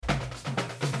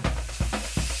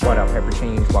What up,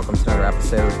 Hyperchange? Welcome to another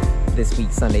episode. This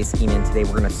week's Sunday Scheme In. Today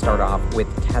we're going to start off with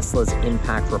Tesla's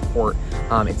impact report.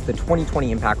 It's the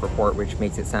 2020 impact report, which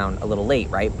makes it sound a little late,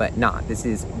 right? But not. This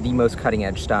is the most cutting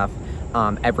edge stuff.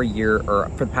 Every year, or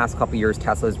for the past couple years,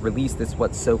 Tesla has released this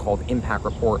what's so-called impact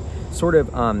report. Sort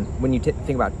of when you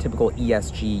think about typical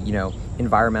ESG,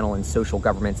 environmental and social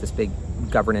governance, this big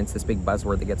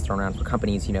buzzword that gets thrown around for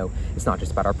companies. It's not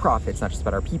just about our profits, not just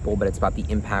about our people, but it's about the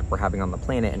impact we're having on the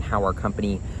planet and how our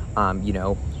company,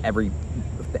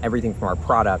 everything from our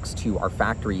products to our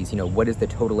factories, what is the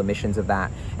total emissions of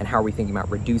that, and how are we thinking about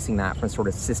reducing that from sort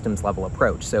of systems level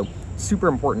approach. So super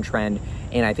important trend,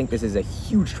 and I think this is a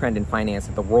huge trend in finance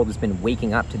that the world has been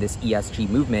waking up to this ESG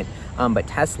movement. But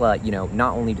Tesla,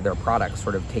 not only do their products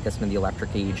sort of take us into the electric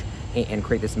age and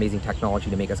create this amazing technology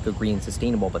to make us go green and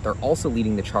sustainable, but they're also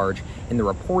leading the charge in the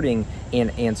reporting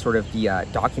and sort of the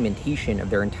documentation of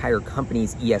their entire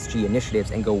company's ESG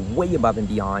initiatives and go way above and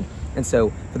beyond. And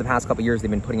so for the past couple of years,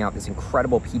 they've been putting out this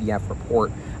incredible PDF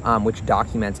report, which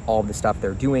documents all of the stuff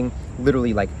they're doing,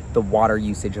 literally like the water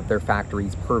usage of their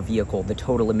factories per vehicle, the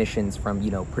total emissions from,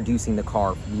 producing the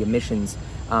car, the emissions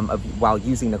while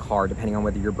using the car, depending on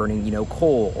whether you're burning,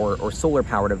 coal or solar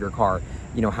powered of your car,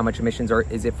 how much emissions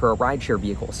is it for a rideshare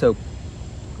vehicle. So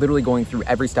literally going through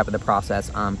every step of the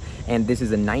process. And this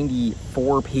is a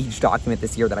 94-page document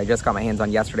this year that I just got my hands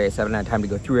on yesterday, so I haven't had time to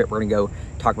go through it. We're gonna go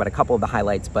talk about a couple of the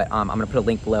highlights, but I'm gonna put a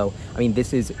link below. I mean,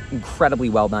 this is incredibly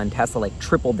well done. Tesla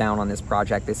tripled down on this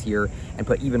project this year and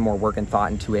put even more work and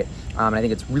thought into it. And I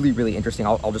think it's really, really interesting.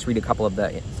 I'll just read a couple of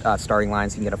the starting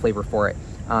lines so you can get a flavor for it.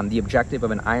 The objective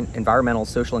of an environmental,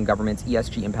 social, and governance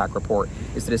ESG impact report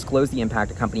is to disclose the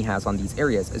impact a company has on these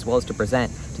areas, as well as to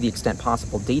present, to the extent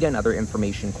possible, data and other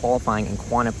information qualifying and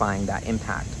quantifying that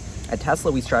impact. At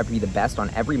Tesla, we strive to be the best on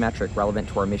every metric relevant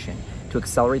to our mission, to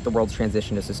accelerate the world's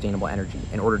transition to sustainable energy.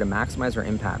 In order to maximize our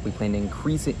impact, we plan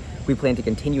to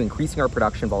continue increasing our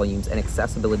production volumes and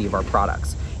accessibility of our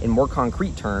products. In more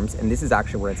concrete terms, and this is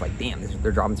actually where it's like, damn,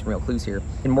 they're dropping some real clues here.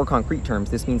 In more concrete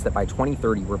terms, this means that by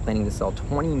 2030, we're planning to sell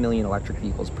 20 million electric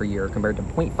vehicles per year compared to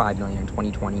 0.5 million in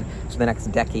 2020. So the next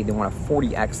decade, they want a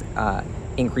 40x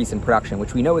increase in production,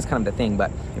 which we know is kind of the thing,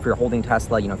 but if you're holding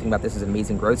Tesla, think about this as an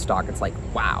amazing growth stock. It's like,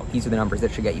 wow, these are the numbers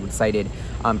that should get you excited.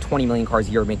 20 million cars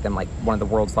a year would make them like one of the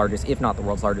world's largest, if not the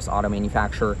world's largest auto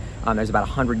manufacturer. There's about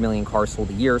 100 million cars sold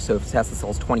a year. So if Tesla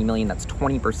sells 20 million, that's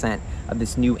 20% of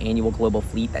this new annual global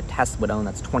fleet that Tesla would own.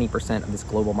 That's 20% of this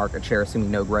global market share,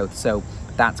 assuming no growth. So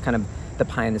that's kind of the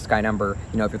pie in the sky number.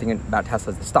 If you're thinking about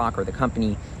Tesla as the stock or the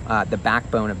company, the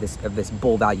backbone of this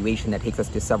bull valuation that takes us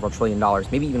to several $1 trillion,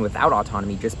 maybe even without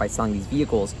autonomy, just by selling these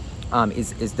vehicles,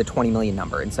 is the 20 million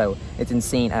number. And so it's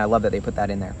insane, and I love that they put that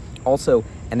in there. Also,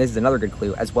 and this is another good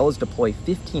clue, as well as deploy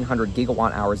 1,500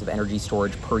 gigawatt hours of energy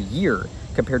storage per year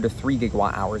compared to 3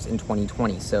 gigawatt hours in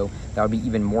 2020. So that would be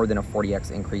even more than a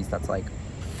 40x increase. That's like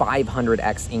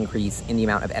 500x increase in the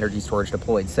amount of energy storage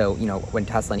deployed. So, when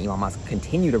Tesla and Elon Musk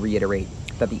continue to reiterate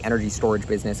that the energy storage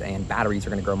business and batteries are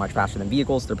going to grow much faster than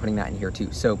vehicles, they're putting that in here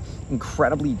too. So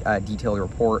incredibly detailed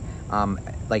report.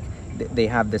 They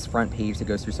have this front page that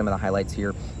goes through some of the highlights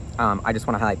here. I just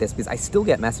want to highlight this because I still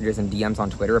get messages and DMs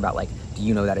on Twitter about do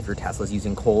you know that if your Tesla's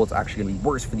using coal, it's actually going to be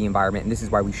worse for the environment, and this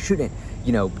is why we shouldn't,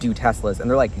 do Teslas.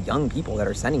 And they're young people that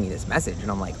are sending me this message,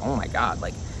 and I'm like, oh my God,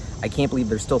 I can't believe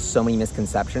there's still so many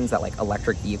misconceptions that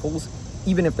electric vehicles,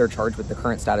 even if they're charged with the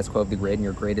current status quo of the grid and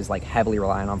your grid is heavily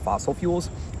reliant on fossil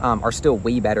fuels, are still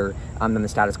way better than the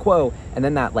status quo. And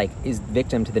then that is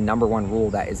victim to the number one rule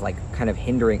that is kind of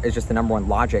hindering, is just the number one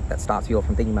logic that stops people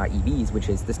from thinking about EVs, which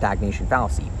is the stagnation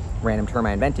fallacy. Random term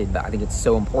I invented, but I think it's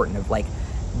so important of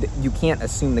you can't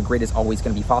assume the grid is always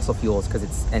going to be fossil fuels because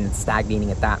it's stagnating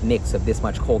at that mix of this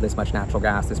much coal, this much natural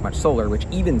gas, this much solar, which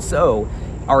even so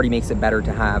already makes it better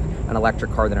to have an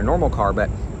electric car than a normal car. But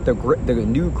the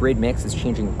new grid mix is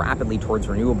changing rapidly towards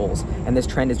renewables, and this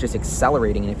trend is just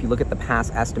accelerating. And if you look at the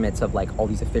past estimates of all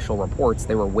these official reports,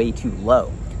 they were way too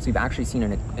low. So you've actually seen,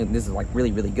 and this is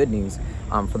really, really good news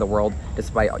for the world,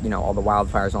 despite all the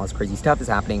wildfires and all this crazy stuff is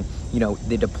happening.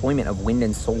 The deployment of wind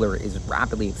and solar is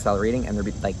rapidly accelerating, and they're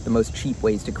the most cheap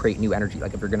ways to create new energy.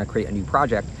 If you're going to create a new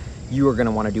project, you are going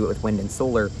to want to do it with wind and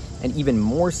solar. And even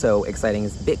more so exciting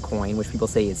is Bitcoin, which people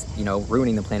say is,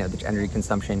 ruining the planet with its energy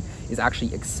consumption, is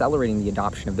actually accelerating the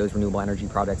adoption of those renewable energy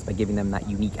projects by giving them that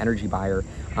unique energy buyer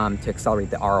to accelerate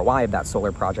the ROI of that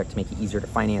solar project to make it easier to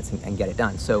finance and get it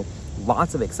done. So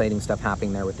lots of exciting stuff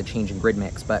happening there with the change in grid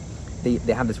mix. But they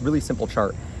have this really simple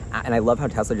chart, and I love how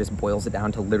Tesla just boils it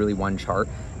down to literally one chart.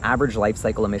 Average life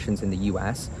cycle emissions in the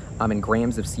US in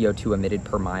grams of CO2 emitted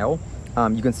per mile.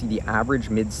 You can see the average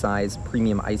mid-size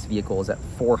premium ICE vehicle is at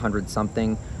 400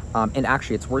 something. And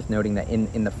actually, it's worth noting that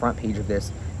in the front page of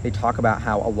this, they talk about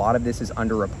how a lot of this is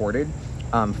underreported.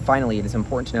 Finally, it is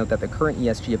important to note that the current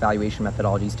ESG evaluation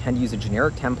methodologies tend to use a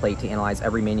generic template to analyze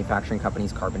every manufacturing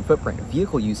company's carbon footprint.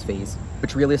 Vehicle use phase,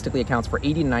 which realistically accounts for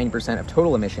 80 to 90% of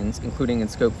total emissions, including in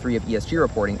scope 3 of ESG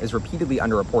reporting, is repeatedly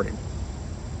underreported.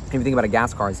 If you think about a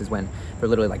gas car, this is when they're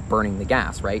literally like burning the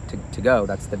gas, right, to go.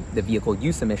 That's the vehicle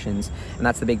use emissions, and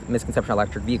that's the big misconception of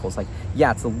electric vehicles. Like,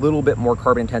 yeah, it's a little bit more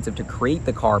carbon intensive to create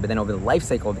the car, but then over the life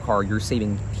cycle of the car, you're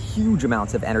saving huge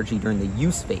amounts of energy during the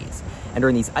use phase. And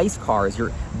during these ICE cars,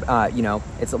 you're,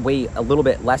 it's a little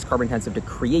bit less carbon intensive to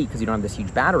create because you don't have this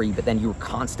huge battery, but then you're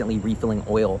constantly refilling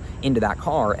oil into that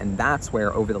car, and that's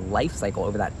where over the life cycle,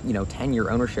 over that 10-year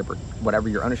ownership or whatever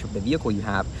your ownership of the vehicle you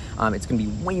have, it's going to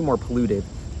be way more polluted.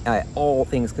 All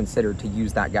things considered, to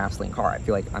use that gasoline car. I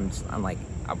feel like I'm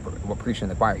preaching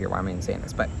to the choir here. Why am I even saying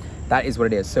this? But that is what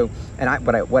it is. So,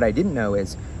 what I didn't know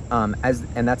is,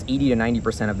 and that's 80 to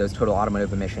 90% of those total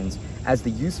automotive emissions. As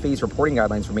the use phase reporting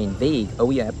guidelines remain vague,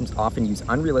 OEMs often use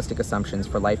unrealistic assumptions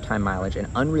for lifetime mileage and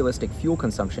unrealistic fuel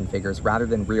consumption figures rather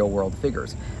than real-world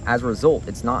figures. As a result,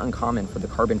 it's not uncommon for the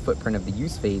carbon footprint of the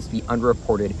use phase to be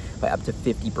underreported by up to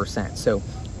 50%. So,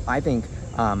 I think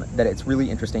that it's really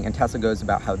interesting, and Tesla goes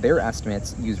about how their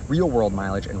estimates use real-world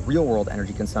mileage and real-world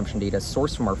energy consumption data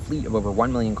sourced from our fleet of over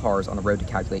 1 million cars on the road to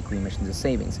calculate green emissions as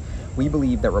savings. We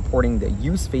believe that reporting the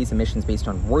use phase emissions based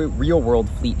on real-world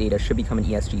fleet data should become an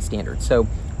ESG standard. So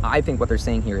I think what they're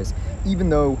saying here is, even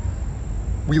though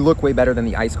we look way better than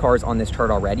the ICE cars on this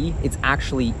chart already, it's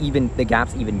actually the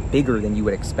gap's even bigger than you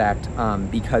would expect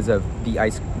because of the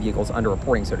ICE vehicles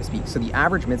underreporting, so to speak. So the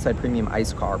average mid-size premium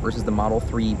ICE car versus the Model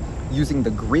 3 using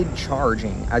the grid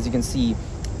charging, as you can see,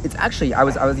 it's actually, I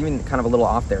was even kind of a little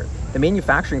off there. The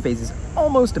manufacturing phase is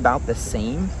almost about the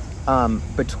same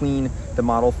between the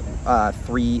Model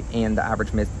 3 and the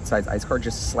average mid-size ICE car,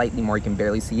 just slightly more, you can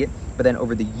barely see it. But then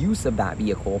over the use of that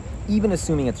vehicle, even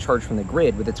assuming it's charged from the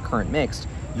grid with its current mix,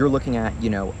 you're looking at,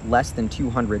 less than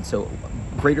 200, so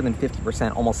greater than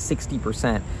 50%, almost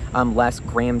 60% less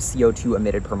grams CO2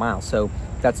 emitted per mile. So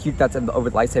that's over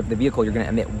the lifetime of the vehicle, you're going to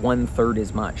emit 1/3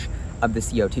 as much of the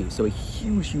CO2. So a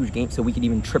huge game. So we could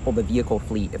even triple the vehicle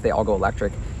fleet if they all go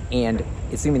electric, and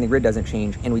assuming the grid doesn't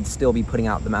change, and we'd still be putting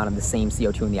out the amount of the same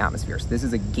CO2 in the atmosphere. So this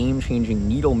is a game-changing,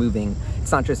 needle-moving.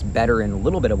 It's not just better in a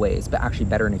little bit of ways, but actually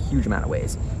better in a huge amount of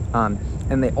ways.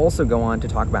 And they also go on to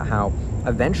talk about how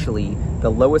eventually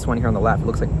the lowest one here on the left, it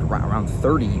looks like around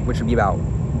 30, which would be about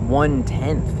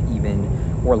 1/10 even,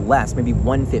 or less, maybe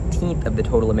 1/15 of the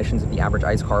total emissions of the average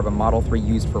ICE car of a Model 3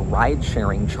 used for ride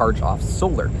sharing charged off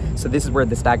solar. So this is where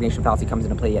the stagnation fallacy comes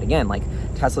into play yet again. Like,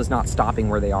 Tesla's not stopping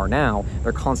where they are now.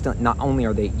 They're not only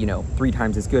are they, 3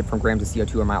 times as good from grams of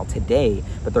CO2 a mile today,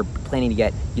 but they're planning to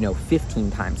get,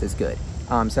 15 times as good.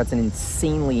 So that's an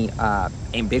insanely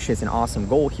ambitious and awesome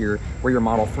goal here, where your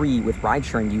Model 3 with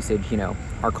ride-sharing usage,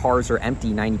 our cars are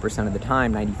empty 90% of the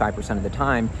time, 95% of the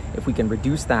time. If we can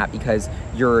reduce that because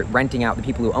you're renting out, the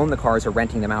people who own the cars are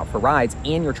renting them out for rides,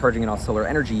 and you're charging it off solar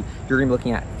energy, you're going to be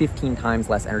looking at 15 times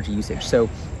less energy usage. So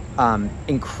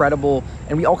incredible.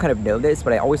 And we all kind of know this,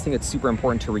 but I always think it's super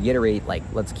important to reiterate, like,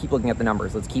 let's keep looking at the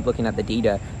numbers. Let's keep looking at the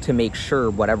data to make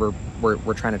sure whatever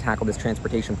we're trying to tackle this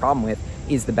transportation problem with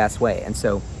is the best way. And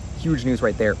so huge news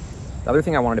right there. The other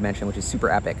thing I wanted to mention, which is super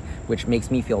epic, which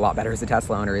makes me feel a lot better as a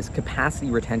Tesla owner, is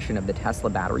capacity retention of the Tesla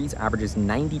batteries averages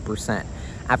 90%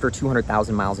 after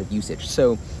 200,000 miles of usage.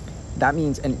 So that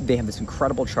means, and they have this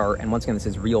incredible chart, and once again, this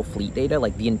is real fleet data,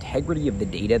 like the integrity of the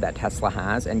data that Tesla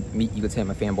has, and me, you could say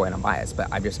I'm a fanboy and I'm biased, but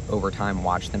I've just over time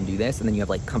watched them do this. And then you have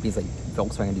like companies like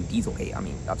Volkswagen do Dieselgate. I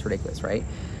mean, that's ridiculous, right?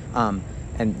 And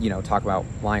talk about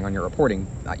lying on your reporting.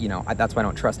 That's why I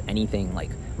don't trust anything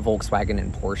like Volkswagen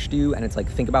and Porsche do. And it's like,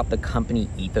 think about the company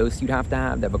ethos you'd have to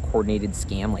have a coordinated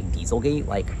scam like Dieselgate.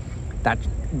 Like,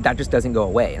 that just doesn't go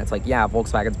away. And it's like, yeah,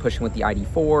 Volkswagen's pushing with the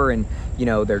ID4 and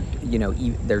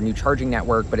their new charging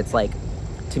network, but it's like,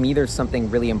 to me, there's something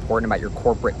really important about your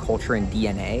corporate culture and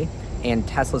DNA. And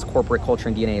Tesla's corporate culture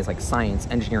and DNA is like science,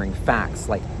 engineering, facts,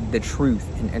 like the truth,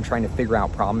 and trying to figure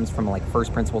out problems from a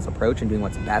first principles approach and doing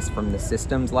what's best from the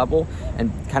systems level,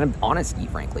 and kind of honesty,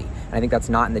 frankly. And I think that's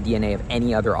not in the DNA of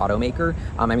any other automaker.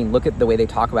 Look at the way they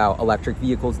talk about electric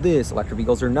vehicles. Electric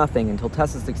vehicles are nothing until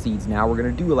Tesla succeeds. Now we're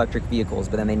going to do electric vehicles,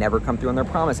 but then they never come through on their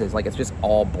promises. Like, it's just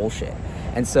all bullshit.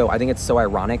 And so I think it's so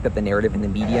ironic that the narrative in the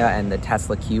media and the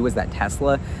Tesla Q is that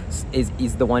Tesla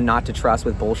is the one not to trust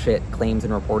with bullshit claims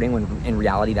and reporting, when in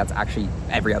reality that's actually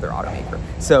every other automaker.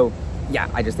 So yeah,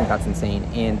 I just think that's insane.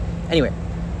 And anyway,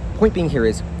 point being here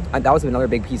is, that was another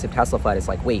big piece of Tesla FUD. It's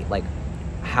like, wait, like,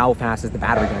 how fast is the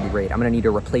battery going to degrade? I'm going to need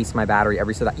to replace my battery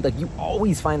every so that, like, you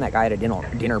always find that guy at a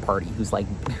dinner party who's like,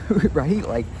 right?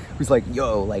 Like, who's like,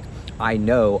 yo, like, I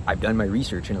know I've done my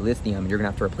research in lithium and you're going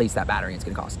to have to replace that battery. It's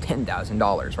going to cost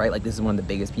 $10,000, right? Like, this is one of the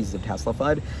biggest pieces of Tesla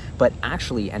FUD. But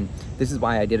actually, and this is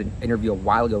why I did an interview a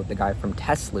while ago with the guy from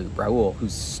Tesla, Raul,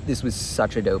 this was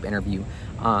such a dope interview,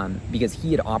 because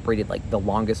he had operated like the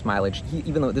longest mileage.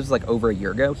 Even though this was like over a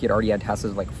year ago, he had already had Teslas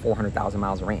with like 400,000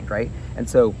 miles of range, right? And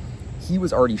so he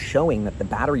was already showing that the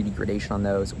battery degradation on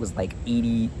those was like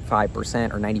 85%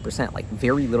 or 90%, like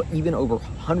very little, even over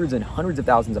hundreds and hundreds of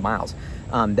thousands of miles.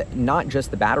 That not just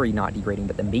the battery not degrading,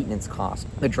 but the maintenance cost,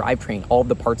 the drivetrain, all of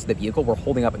the parts of the vehicle were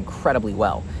holding up incredibly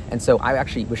well. And so I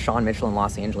actually, with Sean Mitchell in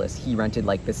Los Angeles, he rented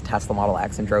like this Tesla Model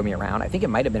X and drove me around. I think it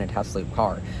might have been a Tesla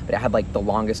car, but it had like the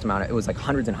longest amount it was like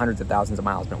hundreds and hundreds of thousands of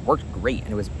miles, but it worked great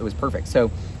and it was perfect. So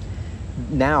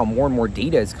now more and more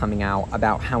data is coming out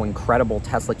about how incredible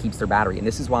Tesla keeps their battery. And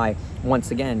this is why,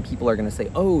 once again, people are going to say,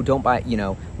 oh, don't buy,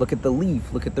 look at the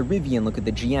Leaf, look at the Rivian, look at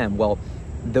the GM. Well,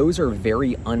 those are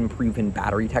very unproven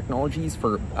battery technologies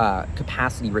for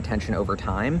capacity retention over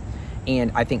time.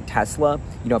 And I think Tesla,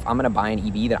 if I'm going to buy an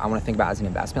EV that I want to think about as an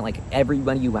investment, like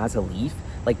everybody who has a Leaf,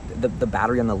 like the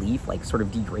battery on the Leaf, like sort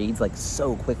of degrades like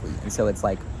so quickly. And so it's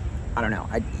like, I don't know,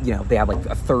 they have like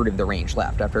a third of the range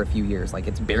left after a few years. Like,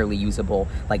 it's barely usable.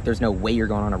 Like, there's no way you're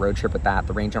going on a road trip with that.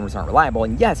 The range numbers aren't reliable.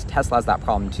 And yes, Tesla has that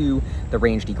problem too. The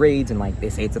range degrades, and like they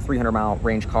say it's a 300-mile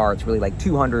range car. It's really like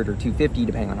 200 or 250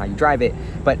 depending on how you drive it.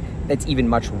 But it's even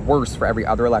much worse for every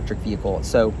other electric vehicle.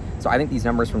 So I think these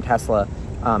numbers from Tesla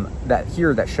that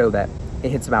show that it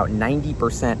hits about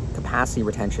 90% capacity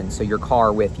retention. So your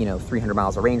car with 300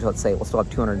 miles of range, let's say, will still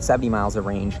have 270 miles of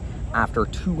range after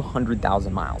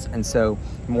 200,000 miles. And so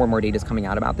more and more data is coming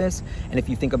out about this. And if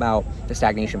you think about the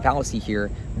stagnation fallacy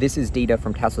here, this is data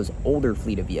from Tesla's older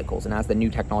fleet of vehicles. And as the new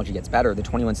technology gets better, the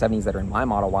 2170s that are in my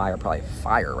Model Y are probably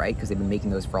fire, right? Because they've been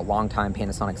making those for a long time.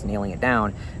 Panasonic's nailing it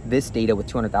down. This data with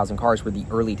 200,000 cars were the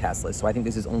early Teslas. So I think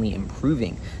this is only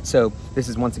improving. So this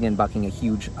is once again bucking a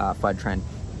huge FUD trend.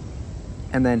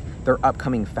 And then their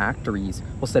upcoming factories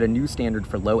will set a new standard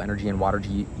for low energy and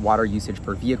water usage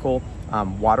per vehicle,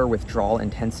 water withdrawal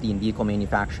intensity in vehicle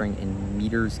manufacturing in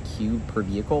meters cubed per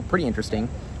vehicle. Pretty interesting.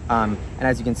 And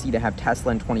as you can see, to have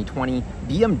Tesla in 2020,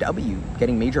 BMW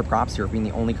getting major props here for being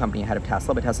the only company ahead of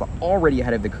Tesla, but Tesla already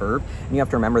ahead of the curve. And you have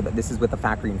to remember that this is with a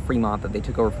factory in Fremont that they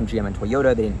took over from GM and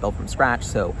Toyota. They didn't build from scratch,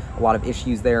 so a lot of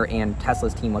issues there, and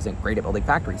Tesla's team wasn't great at building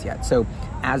factories yet. So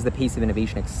as the pace of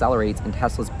innovation accelerates and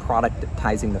Tesla's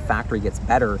productizing the factory gets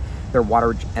better, their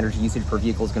water energy usage per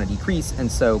vehicle is going to decrease. And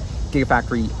so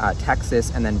Gigafactory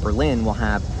Texas and then Berlin will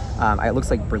have, it looks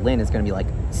like Berlin is going to be like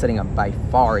setting up by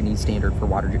far a new standard for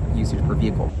water usage per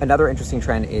vehicle. Another interesting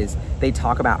trend is they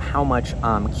talk about how much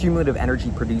cumulative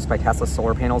energy produced by Tesla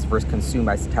solar panels versus consumed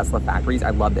by Tesla factories.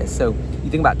 I love this. So you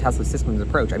think about Tesla's systems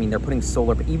approach. I mean, they're putting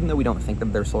solar, but even though we don't think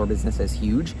of their solar business as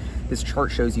huge, this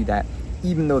chart shows you that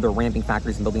even though they're ramping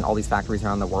factories and building all these factories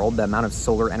around the world, the amount of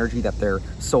solar energy that their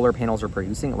solar panels are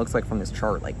producing, it looks like from this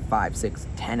chart, like 5, 6,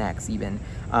 10x even,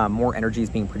 more energy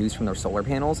is being produced from their solar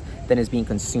panels than is being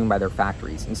consumed by their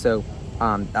factories. And so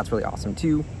that's really awesome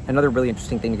too. Another really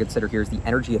interesting thing to consider here is the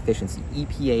energy efficiency,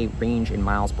 EPA range in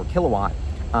miles per kilowatt.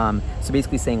 So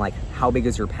basically saying like, how big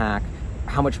is your pack?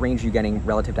 How much range are you getting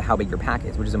relative to how big your pack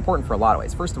is, which is important for a lot of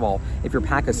ways. First of all, if your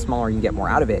pack is smaller, you get more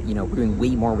out of it. We're doing way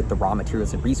more with the raw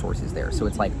materials and resources there. So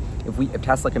it's like if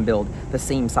Tesla can build the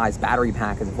same size battery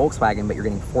pack as a Volkswagen, but you're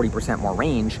getting 40% more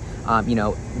range,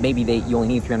 maybe you only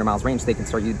need 300 miles range, so they can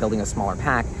start building a smaller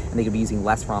pack and they could be using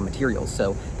less raw materials.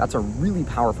 So that's a really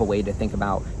powerful way to think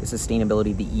about the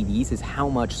sustainability of the EVs, is how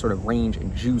much sort of range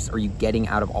and juice are you getting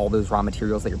out of all those raw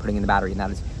materials that you're putting in the battery. And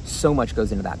that is so much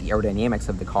goes into that. The aerodynamics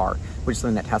of the car, which is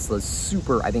something that Tesla is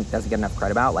super, I think, doesn't get enough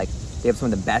credit about. Like, they have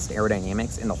some of the best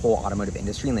aerodynamics in the whole automotive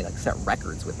industry, and they like set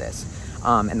records with this.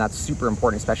 And that's super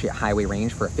important, especially at highway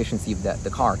range, for efficiency of the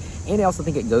car. And I also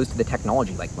think it goes to the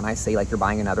technology. Like, when I say like you're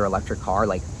buying another electric car,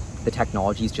 like the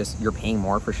technology is just, you're paying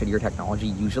more for shittier technology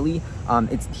usually.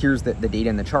 Here's the data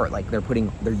in the chart. Like,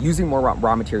 they're using more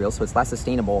raw materials, so it's less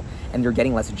sustainable, and they're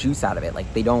getting less juice out of it.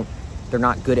 Like, they're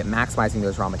not good at maximizing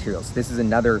those raw materials. This is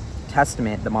another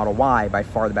testament. The Model Y, by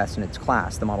far the best in its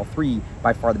class. The Model 3,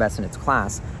 by far the best in its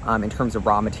class in terms of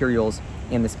raw materials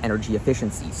and this energy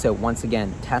efficiency. So once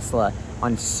again, Tesla,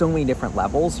 on so many different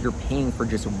levels, you're paying for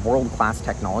just world-class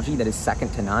technology that is second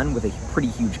to none with a pretty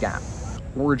huge gap.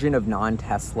 Origin of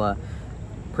non-Tesla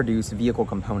produce vehicle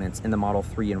components in the Model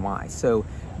 3 and Y. So,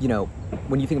 you know,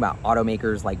 when you think about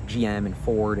automakers like GM and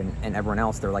Ford and everyone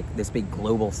else, they're like this big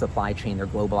global supply chain. They're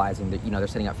globalizing. You know, they're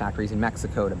setting up factories in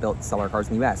Mexico to sell our cars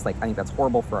in the US. Like, I think that's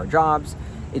horrible for our jobs.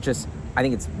 I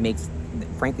think it makes,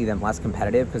 frankly, them less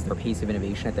competitive because their pace of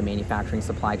innovation at the manufacturing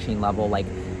supply chain level, like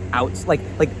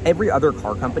every other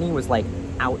car company was like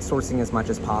outsourcing as much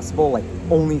as possible. Like,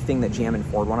 only thing that GM and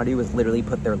Ford want to do is literally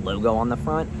put their logo on the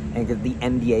front. And the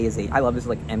MBA I love this,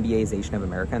 like, MBAization of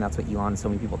America, and that's what Elon and so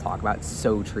many people talk about. It's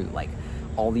so true. Like,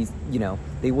 all these, you know,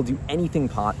 they will do anything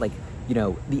like, you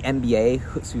know, the MBA,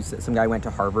 some guy went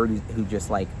to Harvard who just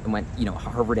like went, you know,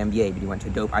 Harvard MBA, but he went to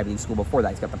a dope Ivy League school before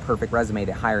that. He's got the perfect resume.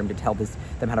 They hire him to tell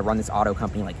them how to run this auto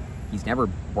company. Like, he's never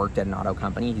worked at an auto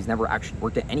company. He's never actually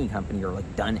worked at any company or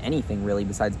like done anything really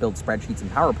besides build spreadsheets and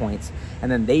PowerPoints.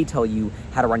 And then they tell you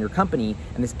how to run your company.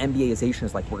 And this MBAization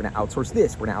is like, we're going to outsource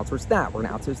this, we're going to outsource that, we're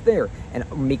going to outsource there, and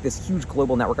make this huge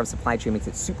global network of supply chain. Makes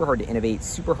it super hard to innovate,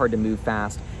 super hard to move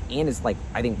fast, and is like,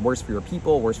 I think, worse for your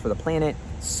people, worse for the planet.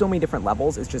 So many different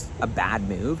levels. It's just a bad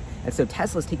move. And so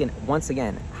Tesla's taken, once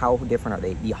again, how different are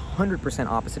they? The 100%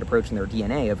 opposite approach in their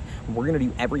DNA of, we're going to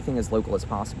do everything as local as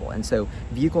possible. And so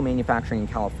vehicle manufacturing in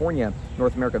California,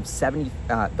 North America, of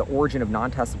the origin of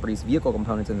non-Tesla produced vehicle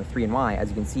components in the 3 and Y, as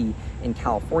you can see in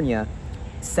California,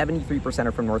 73%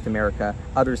 are from North America,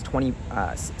 others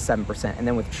 27%. And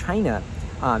then with China,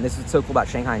 this is so cool about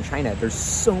Shanghai and China, there's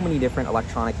so many different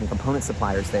electronic and component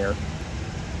suppliers there.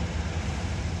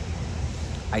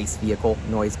 ICE vehicle,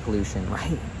 noise pollution,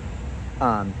 right?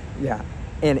 Yeah.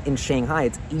 And in Shanghai,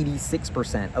 it's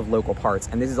 86% of local parts.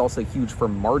 And this is also huge for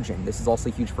margin. This is also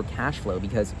huge for cash flow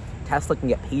because Tesla can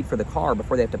get paid for the car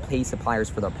before they have to pay suppliers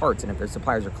for their parts. And if their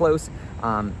suppliers are close,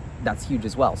 that's huge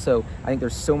as well. So I think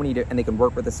there's so many, and they can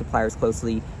work with the suppliers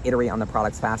closely, iterate on the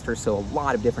products faster. So a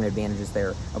lot of different advantages there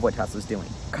of what Tesla's doing.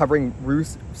 Covering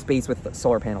roof space with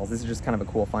solar panels. This is just kind of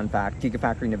a cool fun fact.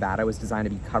 Gigafactory Nevada was designed to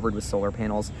be covered with solar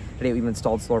panels. Today we've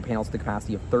installed solar panels with the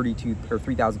capacity of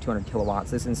 3,200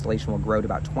 kilowatts. This installation will grow to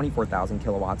about 24,000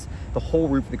 kilowatts. The whole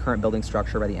roof of the current building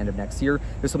structure by the end of next year.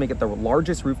 This will make it the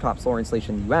largest rooftop solar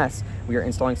installation in the US. We are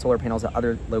installing solar panels at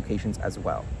other locations as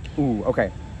well. Ooh,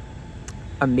 okay.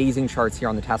 Amazing charts here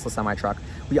on the Tesla semi-truck.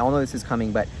 We all know this is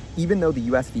coming, but even though the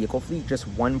US vehicle fleet, just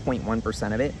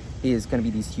 1.1% of it is going to be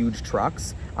these huge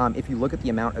trucks, if you look at the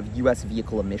amount of US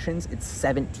vehicle emissions, it's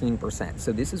 17%.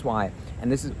 So this is why,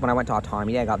 and this is when I went to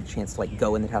Autonomy Day, I got the chance to like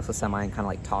go in the Tesla Semi and kind of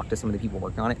like talk to some of the people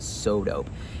working on it. So dope.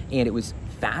 And it was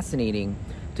fascinating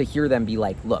to hear them be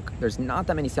like, look, there's not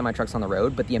that many semi-trucks on the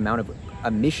road, but the amount of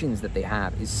emissions that they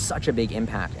have is such a big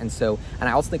impact. And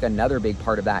I also think another big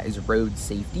part of that is road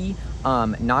safety,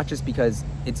 not just because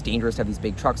it's dangerous to have these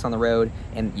big trucks on the road,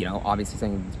 and, you know, obviously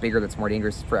something that's bigger that's more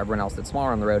dangerous for everyone else that's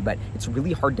smaller on the road, but it's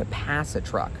really hard to pass a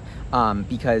truck.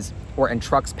 And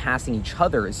trucks passing each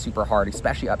other is super hard,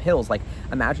 especially up hills. Like,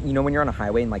 imagine, you know, when you're on a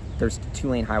highway and like there's a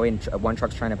 2-lane highway and one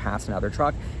truck's trying to pass another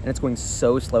truck and it's going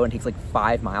so slow and takes like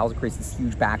 5 miles, it creates this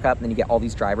huge backup, and then you get all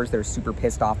these drivers that are super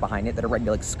pissed off behind it that are ready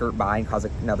to like skirt by and cause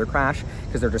like another crash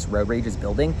because they're just road rage is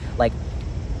building. Like,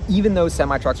 even though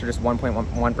semi-trucks are just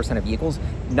 1.1% of vehicles,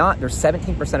 there's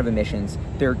 17% of emissions.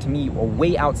 They're, to me,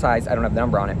 way outsized, I don't have the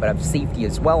number on it, but of safety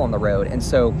as well on the road. And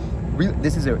so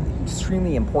this is an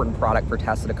extremely important product for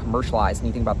Tesla to commercialize. And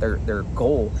you think about their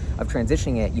goal of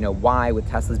transitioning it, you know, why with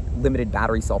Tesla's limited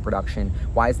battery cell production,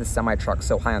 why is the semi-truck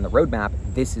so high on the roadmap?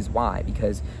 This is why,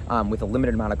 because with a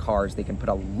limited amount of cars, they can put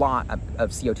a lot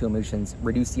of CO2 emissions,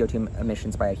 reduce CO2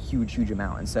 emissions by a huge, huge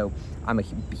amount. And so I'm a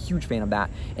huge fan of that.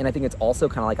 And I think it's also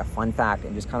kind of like a fun fact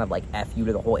and just kind of like F you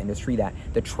to the whole industry that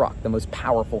the truck, the most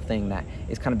powerful thing that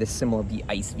is kind of this symbol of the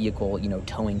ICE vehicle, you know,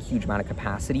 towing huge amount of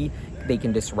capacity, they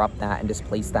can disrupt that and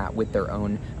displace that with their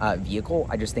own vehicle.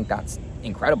 I just think that's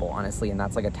incredible, honestly, and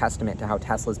that's like a testament to how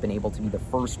Tesla's been able to be the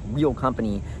first real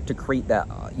company to create the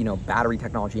battery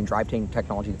technology and drivetrain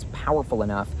technology that's powerful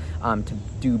enough to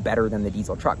do better than the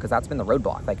diesel truck, because that's been the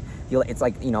roadblock. Like, it's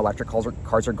like, you know, electric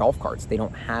cars are golf carts. They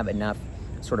don't have enough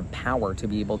sort of power to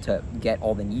be able to get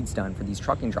all the needs done for these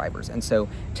trucking drivers. And so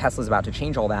Tesla's about to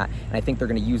change all that, and I think they're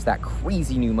going to use that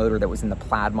crazy new motor that was in the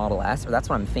Plaid Model S, or that's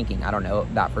what I'm thinking. I don't know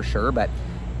that for sure, but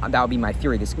that would be my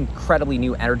theory. This incredibly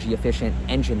new energy efficient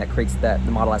engine that creates the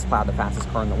Model S Plaid, the fastest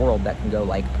car in the world, that can go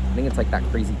like, I think it's like that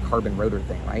crazy carbon rotor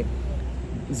thing, right?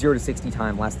 0 to 60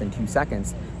 time less than 2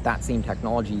 seconds. That same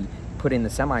technology put in the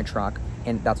semi-truck,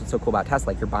 and that's what's so cool about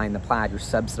Tesla. Like, you're buying the Plaid, you're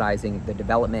subsidizing the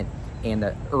development and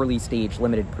the early stage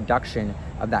limited production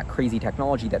of that crazy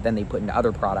technology that then they put into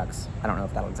other products. I don't know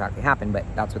if that'll exactly happen, but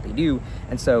that's what they do.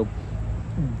 And so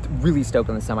really stoked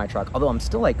on the semi-truck, although I'm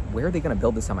still like, where are they going to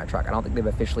build the semi-truck? I don't think they've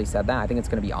officially said that. I think it's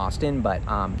going to be Austin, but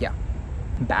yeah.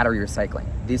 battery recycling.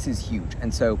 This is huge.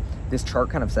 And so this chart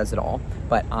kind of says it all.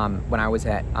 But when I was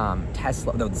at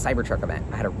Tesla, the Cybertruck event,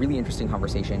 I had a really interesting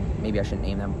conversation, maybe I shouldn't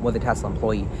name them, with a Tesla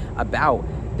employee about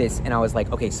this. And I was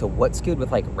like, okay, so what's good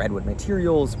with like redwood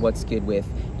materials? What's good with,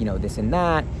 this and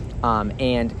that?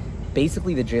 And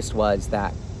basically the gist was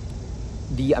that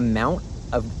the amount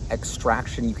of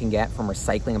extraction you can get from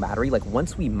recycling a battery, like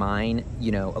once we mine,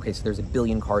 okay, so there's 1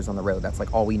 billion cars on the road, that's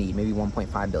like all we need, maybe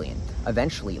 1.5 billion.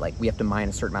 Eventually, like we have to mine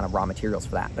a certain amount of raw materials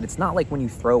for that. But it's not like when you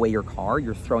throw away your car,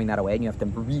 you're throwing that away and you have to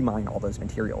remine all those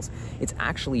materials. It's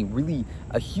actually really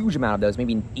a huge amount of those,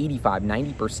 maybe 85,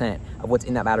 90% of what's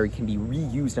in that battery can be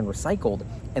reused and recycled.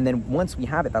 And then once we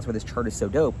have it, that's why this chart is so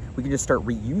dope, we can just start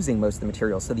reusing most of the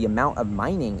materials. So the amount of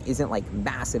mining isn't like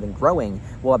massive and growing.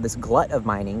 We'll have this glut of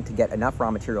mining to get enough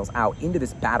raw materials out into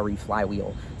this battery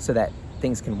flywheel so that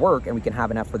things can work and we can have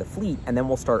enough for the fleet. And then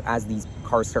we'll start, as these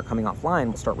cars start coming offline,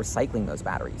 we'll start recycling those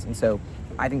batteries. And so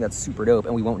I think that's super dope,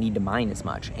 and we won't need to mine as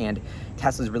much. And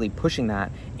Tesla's really pushing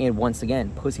that. And once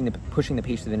again, pushing the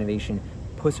pace of innovation,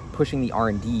 pushing the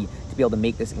R&D to be able to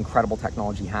make this incredible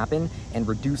technology happen and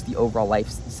reduce the overall life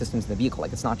systems in the vehicle.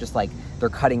 Like, it's not just like they're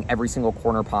cutting every single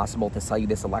corner possible to sell you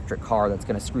this electric car that's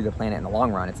going to screw the planet in the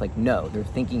long run. It's like, no, they're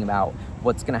thinking about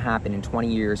what's going to happen in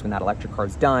 20 years when that electric car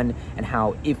is done, and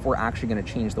how if we're actually going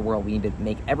to change the world, we need to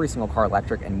make every single car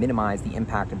electric and minimize the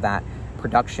impact of that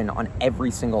production on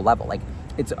every single level. Like,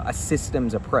 it's a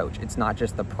systems approach. It's not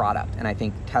just the product. And I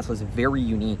think Tesla's very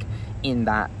unique in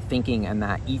that thinking and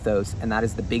that ethos. And that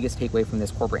is the biggest takeaway from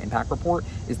this corporate impact report,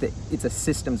 is that it's a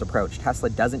systems approach. Tesla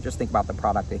doesn't just think about the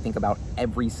product. They think about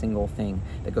every single thing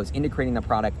that goes into creating the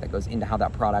product, that goes into how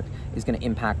that product is going to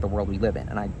impact the world we live in.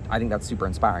 And I think that's super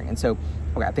inspiring. And so,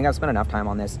 okay, I think I've spent enough time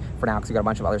on this for now because we've got a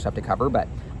bunch of other stuff to cover. But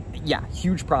yeah,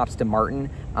 huge props to Martin,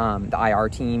 the IR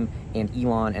team, and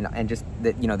Elon, and just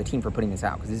the team for putting this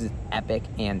out, because this is epic,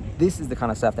 and this is the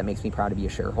kind of stuff that makes me proud to be a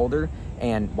shareholder,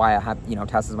 and why I have,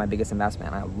 Tesla's my biggest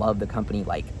investment. I love the company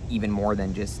like even more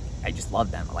than I just love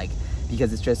them, like,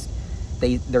 because it's just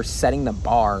they're setting the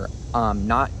bar,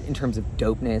 not in terms of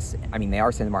dopeness. I mean, they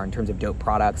are setting the bar in terms of dope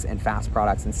products and fast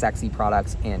products and sexy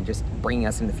products and just bringing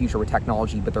us in the future with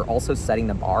technology, but they're also setting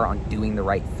the bar on doing the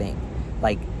right thing.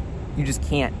 Like, you just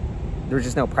can't, there's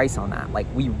just no price on that. Like,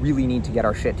 we really need to get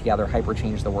our shit together, hyper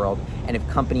change the world. And if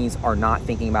companies are not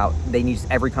thinking about,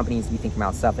 every company needs to be thinking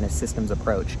about stuff in a systems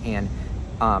approach. And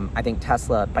I think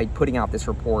Tesla, by putting out this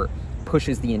report,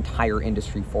 pushes the entire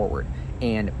industry forward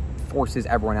and forces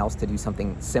everyone else to do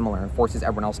something similar, and forces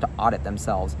everyone else to audit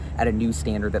themselves at a new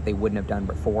standard that they wouldn't have done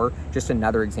before. Just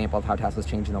another example of how Tesla's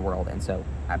changing the world. And so,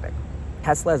 epic.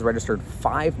 Tesla has registered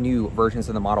 5 new versions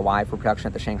of the Model Y for production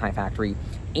at the Shanghai factory,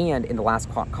 and in the last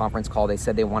conference call, they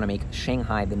said they want to make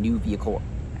Shanghai the new vehicle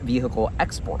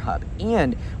export hub.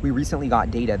 And we recently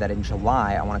got data that in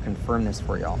July, I want to confirm this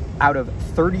for y'all, out of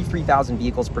 33,000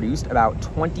 vehicles produced, about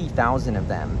 20,000 of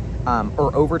them,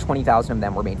 or over 20,000 of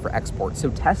them were made for export. So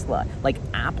Tesla, like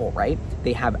Apple, right?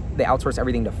 They outsource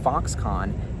everything to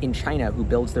Foxconn in China, who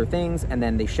builds their things, and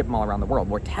then they ship them all around the world.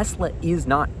 Where Tesla is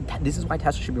not. This is why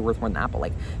Tesla should be worth more than Apple.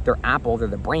 Like, they're Apple, they're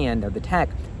the brand, they're the tech,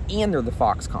 and they're the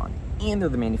Foxconn, and they're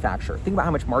the manufacturer. Think about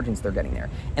how much margins they're getting there.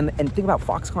 And think about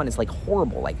Foxconn is like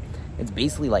horrible. Like, it's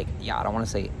basically like, I don't want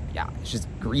to say, it's just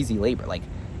greasy labor. Like,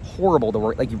 horrible to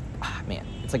work. Like,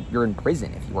 it's like you're in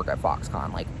prison if you work at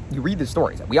Foxconn. Like, you read the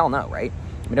stories. We all know, right?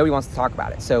 I mean, nobody wants to talk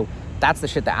about it. So that's the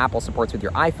shit that Apple supports with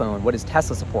your iPhone. What does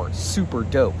Tesla support? Super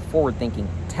dope, forward-thinking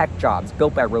tech jobs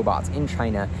built by robots in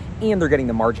China, and they're getting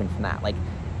the margin from that. Like,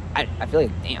 I feel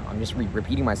like, damn, I'm just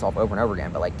repeating myself over and over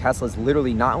again, but like, Tesla's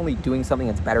literally not only doing something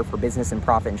that's better for business and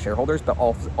profit and shareholders, but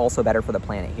also better for the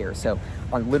planet here. So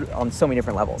on so many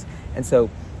different levels. And so,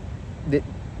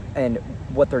 and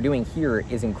what they're doing here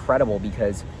is incredible,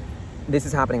 because this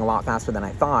is happening a lot faster than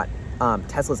I thought.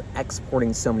 Tesla's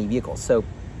exporting so many vehicles. So,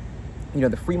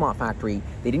 the Fremont factory,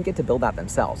 they didn't get to build that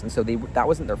themselves. And so that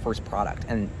wasn't their first product.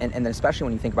 And then especially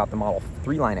when you think about the Model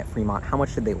 3 line at Fremont, how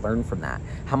much did they learn from that?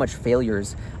 How much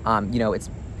failures, it's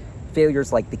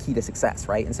failures like the key to success,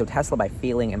 right? And so Tesla, by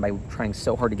failing and by trying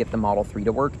so hard to get the Model 3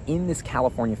 to work in this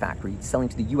California factory, selling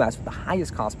to the US with the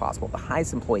highest cost possible, the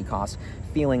highest employee cost,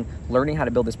 learning how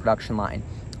to build this production line,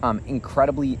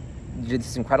 did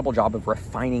this incredible job of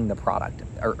refining the product,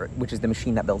 which is the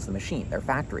machine that builds the machine, their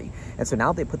factory. And so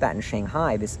now they put that in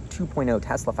Shanghai, this 2.0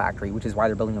 Tesla factory, which is why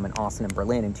they're building them in Austin and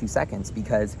Berlin in 2 seconds,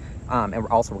 because, and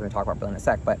also we're going to talk about Berlin in a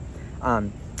sec, but,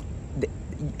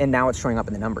 and now it's showing up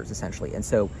in the numbers, essentially. And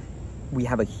so we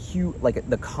have a huge,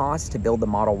 the cost to build the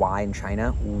Model Y in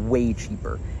China, way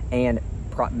cheaper. And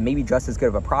maybe just as good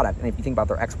of a product. And if you think about,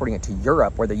 they're exporting it to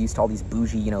Europe, where they're used to all these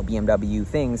bougie, you know, BMW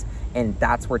things, and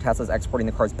that's where Tesla's exporting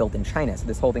the cars built in China. So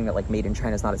this whole thing that like made in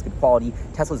China is not as good quality,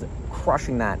 Tesla's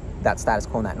crushing that status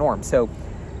quo and that norm. So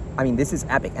I mean, this is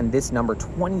epic. And this number,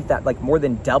 20, that like more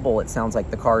than double, it sounds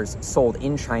like, the cars sold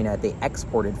in China, they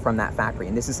exported from that factory.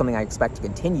 And this is something I expect to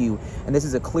continue. And this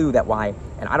is a clue that why,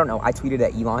 and I don't know, I tweeted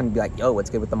at Elon and be like, yo, what's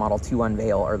good with the Model 2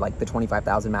 unveil, or like the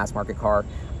 25,000 mass market car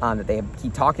that they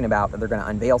keep talking about that they're going to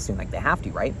unveil soon. Like, they have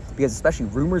to, right? Because especially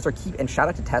rumors are and shout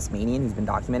out to Testmanian, who's been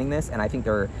documenting this. And I think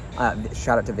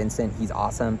shout out to Vincent, he's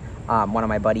awesome. One of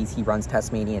my buddies, he runs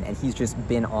Testmanian, and he's just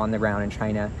been on the ground in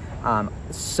China,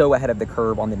 so ahead of the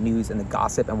curve on the news and the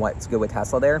gossip and what's good with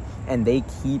Tesla there. And they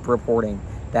keep reporting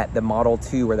that the Model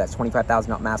 2, or that's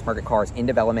 25,000 mass market cars in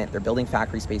development, they're building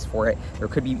factory space for it. There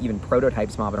could be even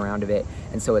prototypes mobbing around of it.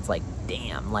 And so it's like,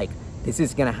 damn, like, this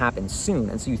is going to happen soon.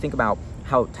 And so you think about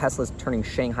how Tesla's turning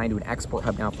Shanghai into an export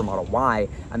hub now for Model Y.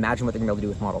 Imagine what they're gonna be able to do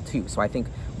with Model 2. So I think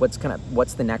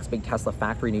what's the next big Tesla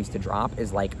factory news to drop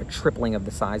is like a tripling of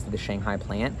the size of the Shanghai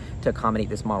plant to accommodate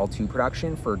this Model 2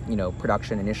 production for, you know,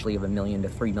 production initially of 1 million to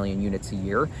 3 million units a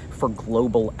year for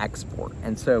global export.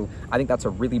 And so I think that's a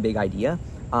really big idea.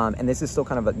 And this is still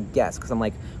kind of a guess, because I'm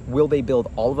like, will they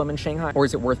build all of them in Shanghai? Or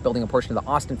is it worth building a portion of the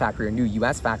Austin factory, or new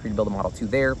US factory, to build a Model 2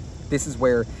 there? This is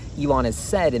where Elon has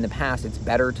said in the past, it's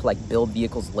better to like build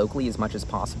vehicles locally as much as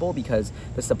possible, because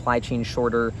the supply chain's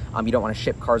shorter. You don't want to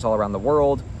ship cars all around the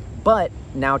world. But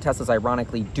now Tesla's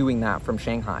ironically doing that from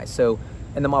Shanghai. So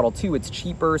in the Model 2, it's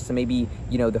cheaper, so maybe,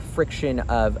 you know, the friction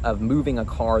of moving a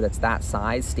car that's that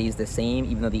size stays the same,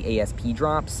 even though the ASP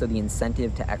drops, so the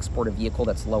incentive to export a vehicle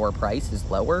that's lower price is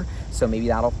lower, so maybe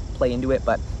that'll play into it.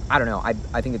 But I don't know,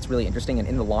 I think it's really interesting, and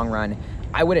in the long run,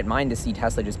 I wouldn't mind to see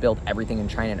Tesla just build everything in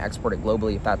China and export it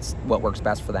globally if that's what works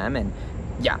best for them. And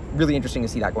yeah, really interesting to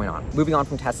see that going on. Moving on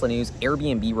from Tesla news,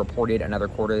 Airbnb reported another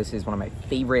quarter. This is one of my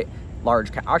favorite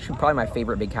actually probably my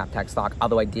favorite big cap tech stock,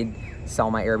 although I did sell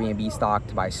my Airbnb stock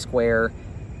to buy Square,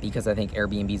 because I think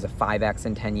Airbnb is a 5x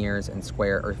in 10 years and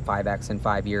Square, or 5x in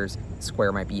 5 years.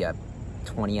 Square might be a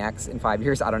 20x in 5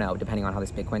 years. I don't know, depending on how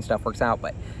this Bitcoin stuff works out.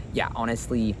 But yeah,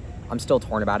 honestly, I'm still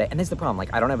torn about it. And this is the problem.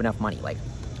 Like, I don't have enough money.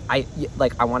 I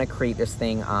want to create this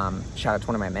thing, shout out to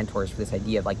one of my mentors for this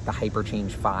idea of like the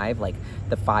Hyperchange 5, like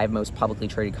the 5 most publicly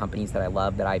traded companies that I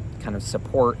love, that I kind of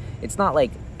support. It's not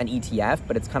like an ETF,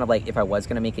 but it's kind of like, if I was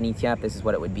going to make an ETF, this is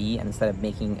what it would be. And instead of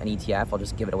making an ETF, I'll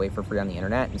just give it away for free on the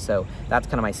internet. And so that's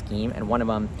kind of my scheme. And one of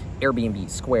them, Airbnb,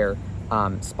 Square,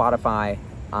 Spotify,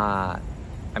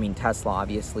 Tesla,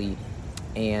 obviously.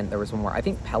 And there was one more, I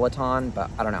think Peloton, but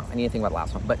I don't know. I need to think about the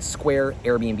last one. But Square,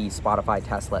 Airbnb, Spotify,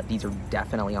 Tesla, these are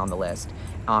definitely on the list.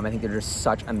 I think they're just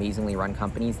such amazingly run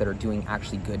companies that are doing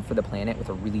actually good for the planet with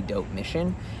a really dope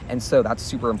mission. And so that's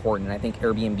super important. And I think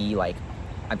Airbnb, like,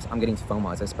 I'm getting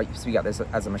FOMO as I speak about this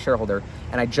as I'm a shareholder.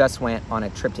 And I just went on a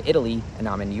trip to Italy, and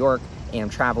now I'm in New York, and I'm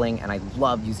traveling, and I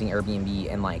love using Airbnb,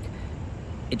 and like,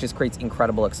 it just creates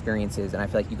incredible experiences. And I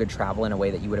feel like you could travel in a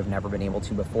way that you would have never been able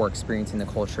to before, experiencing the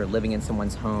culture, living in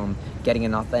someone's home, getting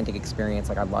an authentic experience.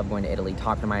 Like, I love going to Italy,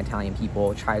 talking to my Italian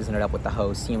people, trying it up with the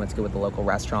host, seeing what's good with the local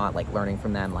restaurant, like learning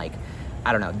from them. Like,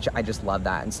 I don't know, I just love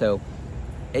that. And so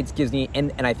it gives me,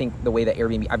 and I think the way that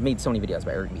Airbnb, I've made so many videos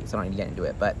about Airbnb, so I don't need to get into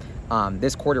it, but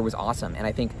this quarter was awesome. And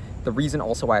I think the reason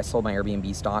also why I sold my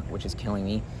Airbnb stock, which is killing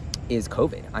me, is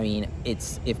COVID. I mean,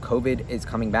 if COVID is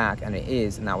coming back, and it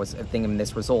is, and that was a thing in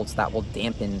this results, that will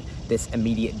dampen this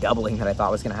immediate doubling that I thought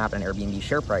was going to happen in Airbnb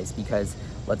share price. Because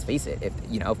let's face it, if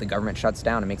the government shuts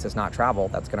down and makes us not travel,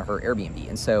 that's going to hurt Airbnb.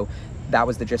 And so that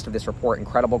was the gist of this report.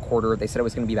 Incredible quarter. They said it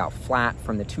was going to be about flat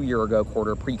from the 2-year ago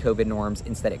quarter, pre-COVID norms.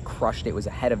 Instead, it crushed. It was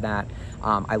ahead of that.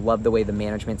 I love the way the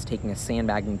management's taking a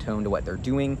sandbagging tone to what they're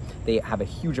doing. They have a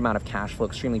huge amount of cash flow,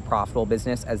 extremely profitable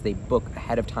business, as they book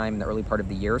ahead of time in the early part of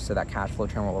the year. So that cash flow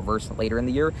trend will reverse later in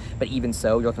the year. But even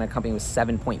so, you're looking at a company with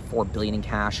 $7.4 billion in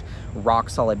cash, rock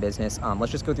solid business.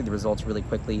 Let's just go through the results really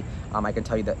quickly. I can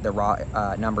tell you that the raw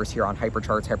numbers here on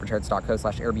Hypercharts,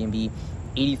 hypercharts.co/Airbnb,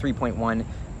 83.1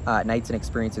 nights and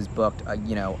experiences booked,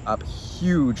 up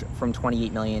huge from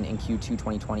 28 million in Q2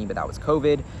 2020, but that was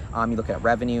COVID. You look at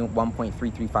revenue,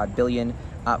 1.335 billion,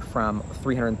 up from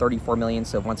 334 million.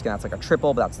 So once again, that's like a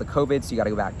triple, but that's the COVID. So you got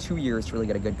to go back 2 years to really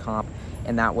get a good comp.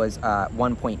 And that was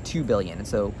 1.2 billion. And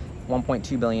so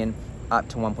 1.2 billion up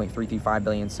to 1.335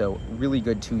 billion. So really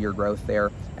good 2-year growth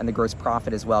there. And the gross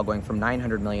profit as well, going from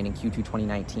 900 million in Q2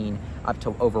 2019 up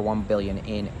to over 1 billion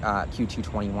in Q2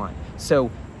 21.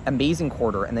 So amazing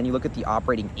quarter. And then you look at the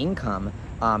operating income,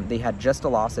 They had just a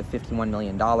loss of $51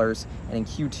 million. And in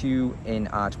Q2 in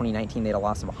 2019, they had a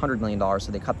loss of $100 million.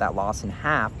 So they cut that loss in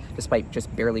half despite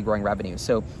just barely growing revenue.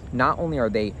 So not only are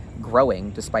they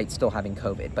growing despite still having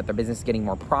COVID, but their business is getting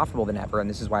more profitable than ever. And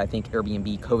this is why I think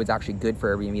Airbnb, COVID's actually good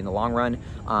for Airbnb in the long run,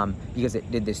 because it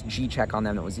did this G check on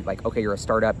them that was like, okay, you're a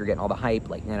startup, you're getting all the hype,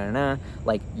 like,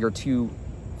 like you're too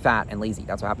fat and lazy.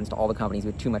 That's what happens to all the companies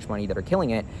with too much money that are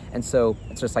killing it. And so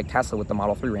it's just like Tesla with the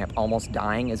Model 3 ramp. Almost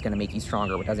dying is going to make you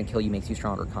stronger. What doesn't kill you makes you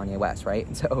stronger. Kanye West, right?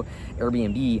 And so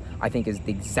Airbnb, I think, is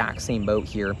the exact same boat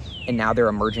here. And now they're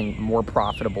emerging more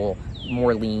profitable,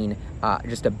 more lean,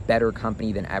 just a better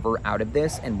company than ever out of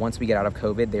this. And once we get out of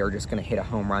COVID, they are just going to hit a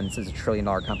home run. This is $1 trillion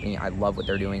company. I love what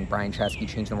they're doing. Brian Chesky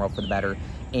changing the world for the better.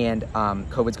 And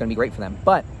COVID's going to be great for them.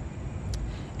 But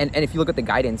And if you look at the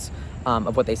guidance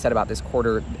of what they said about this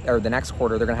quarter or the next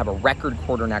quarter, they're going to have a record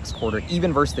quarter next quarter,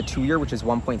 even versus the 2-year, which is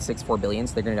 1.64 billion.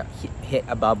 So they're going to hit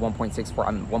above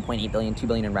 1.8 billion, 2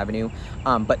 billion in revenue.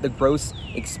 But the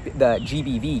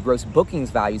GBV, gross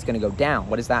bookings value, is going to go down.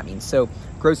 What does that mean? So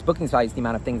gross bookings value is the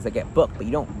amount of things that get booked, but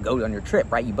you don't go on your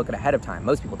trip, right? You book it ahead of time.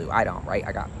 Most people do. I don't, right?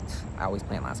 I always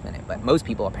plan last minute, but most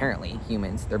people, apparently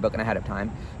humans, they're booking ahead of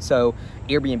time. So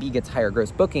Airbnb gets higher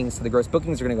gross bookings. So the gross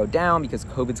bookings are going to go down because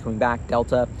COVID's coming back,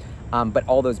 Delta. But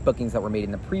all those bookings that were made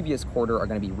in the previous quarter are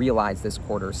going to be realized this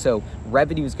quarter. So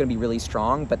revenue is going to be really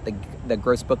strong, but the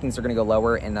gross bookings are going to go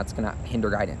lower, and that's going to hinder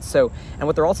guidance. So, and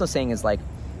what they're also saying is like,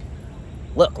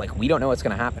 look, like, we don't know what's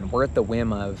going to happen. We're at the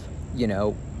whim of,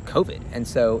 COVID. And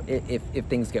so if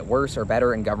things get worse or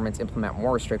better and governments implement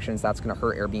more restrictions, that's going to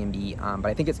hurt Airbnb. But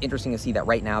I think it's interesting to see that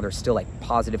right now they're still like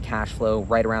positive cash flow,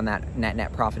 right around that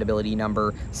net profitability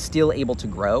number, still able to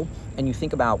grow. And you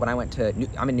think about when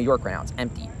I'm in New York right now, it's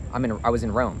empty. I was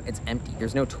in Rome, it's empty.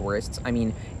 There's no tourists. I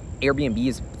mean, Airbnb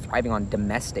is thriving on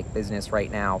domestic business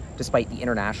right now, despite the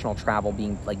international travel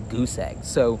being like goose egg.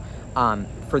 So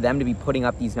for them to be putting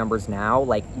up these numbers now,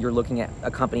 like, you're looking at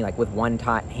a company like with one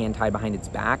hand tied behind its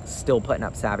back, still putting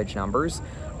up savage numbers.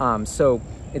 So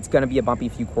it's going to be a bumpy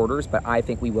few quarters, but I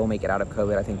think we will make it out of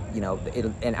COVID. I think,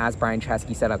 and as Brian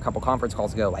Chesky said a couple conference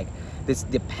calls ago, like,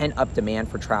 the pent up demand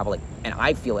for travel, like, and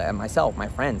I feel it myself, my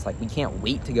friends, like, we can't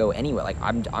wait to go anywhere. Like,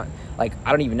 I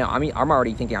don't even know. I mean, I'm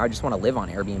already thinking I just want to live on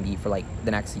Airbnb for like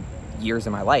the next years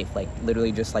of my life, like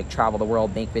literally just like travel the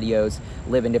world, make videos,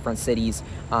 live in different cities,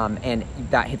 and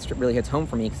that really hits home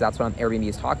for me, because that's what Airbnb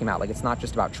is talking about. Like, it's not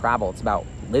just about travel, it's about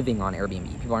living on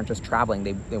Airbnb. People aren't just traveling,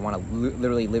 they want to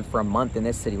literally live for a month in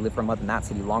this city, live for a month in that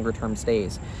city, longer term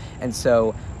stays. And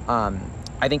so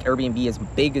I think Airbnb, as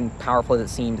big and powerful as it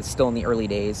seemed, is still in the early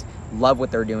days. Love what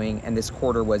they're doing, and this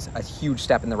quarter was a huge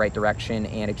step in the right direction.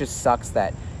 And it just sucks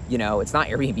that it's not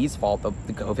Airbnb's fault that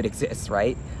the COVID exists,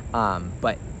 right?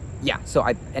 But yeah, so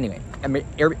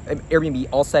Airbnb,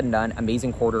 all said and done,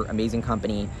 amazing quarter, amazing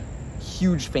company,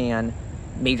 huge fan,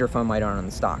 major FOMO I on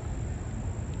the stock.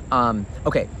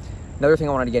 Okay, another thing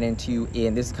I wanted to get into,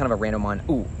 and this is kind of a random one.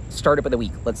 Ooh, startup of the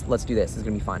week. Let's do this. This is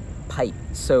gonna be fun. Pipe.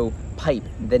 So Pipe,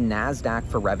 the NASDAQ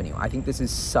for revenue. I think this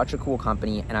is such a cool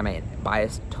company, and I'm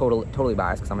biased, totally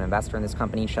biased, because I'm an investor in this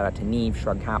company. Shout out to Neve,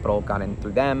 Shrug Capital, got in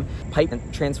through them. Pipe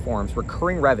transforms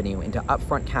recurring revenue into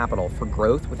upfront capital for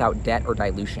growth without debt or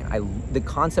dilution. The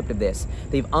concept of this,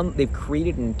 they've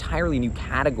created an entirely new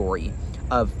category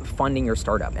of funding your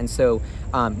startup. And so,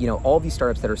 all these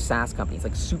startups that are SaaS companies,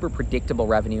 like super predictable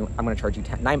revenue, I'm going to charge you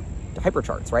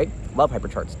Hypercharts, right? Love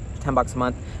Hypercharts, $10 a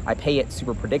month. I pay it,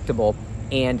 super predictable.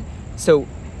 And so,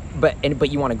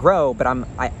 but you want to grow, but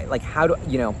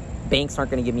banks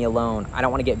aren't going to give me a loan. I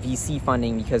don't want to get VC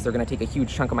funding because they're going to take a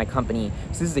huge chunk of my company.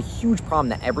 So this is a huge problem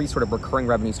that every sort of recurring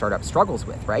revenue startup struggles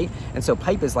with, right? And so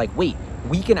Pipe is like, wait,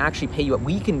 we can actually pay you,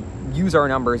 we can use our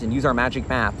numbers and use our magic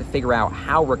math to figure out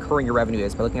how recurring your revenue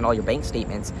is by looking at all your bank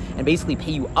statements, and basically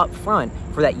pay you up front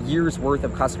for that year's worth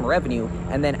of customer revenue.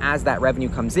 And then as that revenue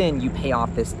comes in, you pay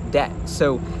off this debt.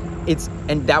 So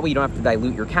and that way you don't have to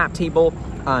dilute your cap table.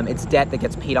 It's debt that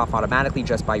gets paid off automatically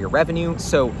just by your revenue.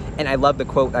 So, and I love the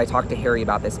quote, I talked to Harry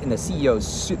about this, and the CEO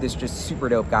is this just super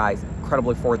dope guy,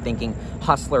 incredibly forward thinking,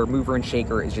 hustler, mover and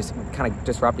shaker, is just kind of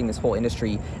disrupting this whole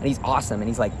industry. And he's awesome. And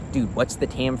he's like, dude, what's the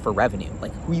TAM for revenue?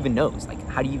 Like, who even knows? Like,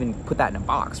 how do you even put that in a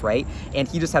box, right? And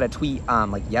he just had a tweet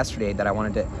like yesterday that I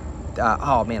wanted to,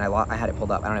 I had it pulled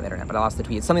up. I don't have internet, but I lost the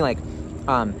tweet. It's something like,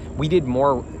 we did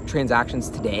more transactions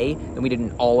today than we did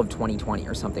in all of 2020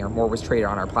 or something, or more was traded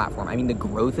on our platform. I mean, the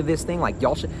growth of this thing, like,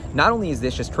 y'all should, not only is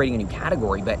this just trading a new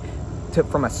category, but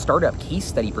from a startup case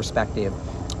study perspective,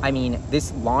 I mean,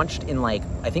 this launched in I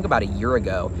think about a year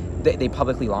ago. They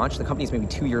publicly launched. The company's maybe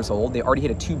 2 years old. They already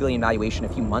hit a $2 billion valuation a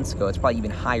few months ago. It's probably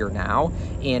even higher now.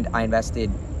 And I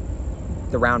invested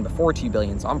the round before 2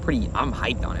 billion, so I'm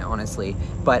hyped on it, honestly.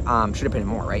 But should have put in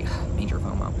more, right? Major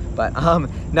FOMO. But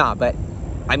but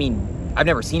I mean, I've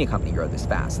never seen a company grow this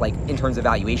fast, like in terms of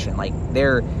valuation. Like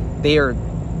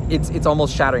it's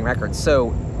almost shattering records.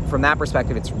 So from that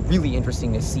perspective, it's really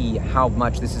interesting to see how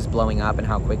much this is blowing up and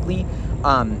how quickly,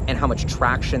 and how much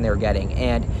traction they're getting.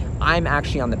 And I'm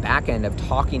actually on the back end of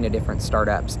talking to different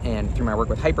startups, and through my work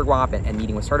with HyperGuap and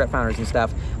meeting with startup founders and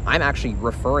stuff, I'm actually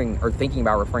thinking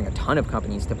about referring a ton of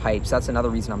companies to Pipes. That's another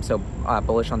reason I'm so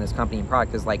bullish on this company and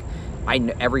product, is like,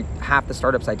 half the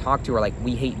startups I talk to are like,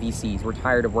 we hate VCs, we're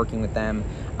tired of working with them.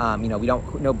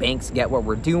 No banks get what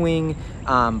we're doing,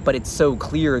 but it's so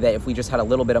clear that if we just had a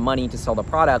little bit of money to sell the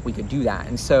product, we could do that.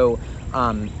 And so,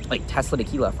 like Tesla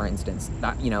Tequila, for instance,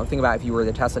 think about if you were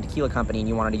the Tesla Tequila company and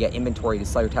you wanted to get inventory to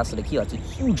sell your Tesla Tequila. It's a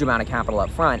huge amount of capital up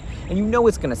front, and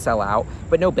it's going to sell out,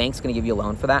 but no bank's going to give you a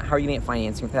loan for that. How are you going to get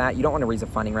financing for that? You don't want to raise a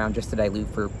funding round just to dilute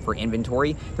for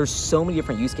inventory. There's so many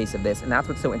different use cases of this, and that's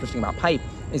what's so interesting about Pipe,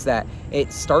 is that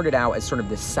it started out as sort of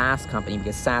this SaaS company,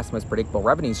 because SaaS, most predictable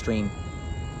revenue stream.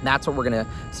 That's what we're going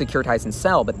to securitize and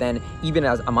sell. But then even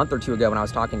as a month or two ago, when I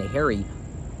was talking to Harry,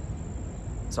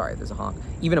 sorry, there's a honk.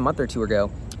 Even a month or two ago,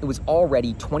 it was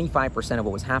already 25% of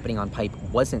what was happening on Pipe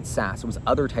wasn't SaaS. It was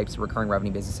other types of recurring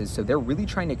revenue businesses. So they're really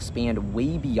trying to expand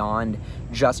way beyond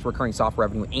just recurring software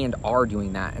revenue, and are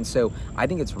doing that. And so I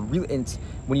think it's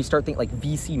when you start thinking like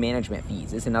VC management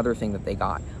fees is another thing that they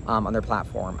got on their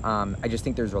platform. I just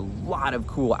think there's a lot of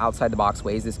cool outside the box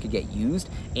ways this could get used,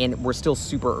 and we're still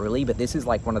super early, but this is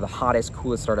like one of the hottest,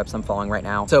 coolest startups I'm following right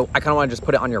now. So I kind of want to just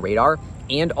put it on your radar,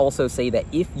 and also say that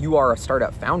if you are a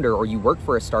startup founder or you work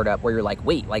for a startup where you're like,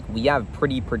 wait, like we have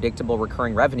pretty predictable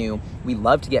recurring revenue, we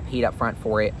love to get paid up front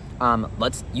for it,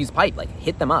 let's use Pipe. Like,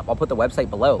 hit them up. I'll put the website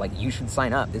below. Like, you should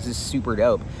sign up. This is super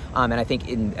dope. And I think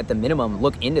at the minimum,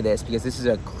 look into this, because this is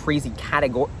a crazy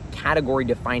category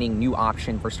defining new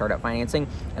option for startup financing.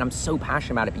 And I'm so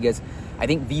passionate about it, because I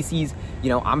think VCs,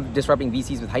 I'm disrupting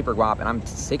VCs with HyperGuap, and I'm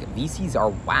sick. VCs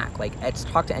are whack. Like,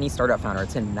 talk to any startup founder.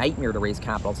 It's a nightmare to raise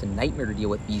capital. It's a nightmare to deal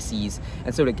with VCs.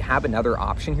 And so to have another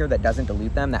option here that doesn't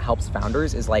dilute them, that helps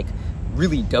founders, is like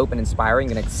really dope and inspiring,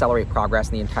 and accelerate progress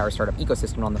in the entire startup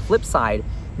ecosystem. And on the flip side,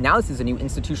 now this is a new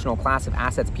institutional class of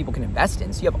assets people can invest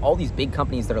in. So you have all these big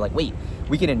companies that are like, wait,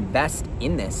 we can invest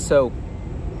in this. So,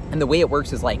 and the way it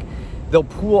works is like, they'll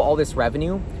pool all this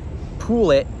revenue,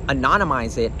 pool it,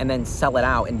 anonymize it, and then sell it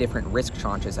out in different risk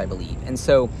tranches, I believe. And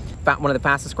so one of the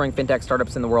fastest growing fintech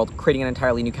startups in the world, creating an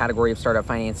entirely new category of startup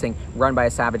financing, run by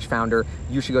a savage founder.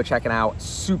 You should go check it out.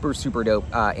 Super, super dope,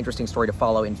 interesting story to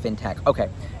follow in fintech. Okay,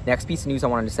 next piece of news I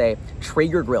wanted to say,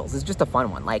 Traeger grills. This is just a fun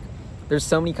one. Like, there's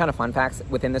so many kind of fun facts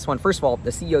within this one. First of all,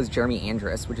 the CEO is Jeremy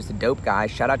Andrus, which is a dope guy.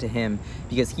 Shout out to him,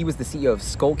 because he was the CEO of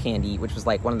Skullcandy, which was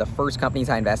like one of the first companies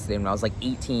I invested in when I was like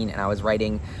 18, and I was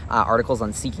writing articles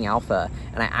on Seeking Alpha.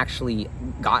 And I actually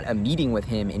got a meeting with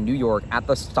him in New York at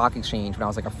the stock exchange when I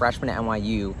was like a freshman at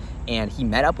NYU. And he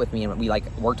met up with me, and we like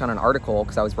worked on an article,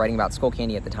 because I was writing about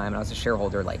Skullcandy at the time, and I was a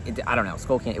shareholder. Like, I don't know,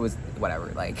 Skullcandy, it was whatever.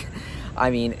 Like, I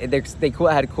mean, they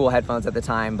had cool headphones at the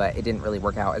time, but it didn't really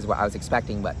work out as what I was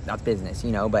expecting, but that's business,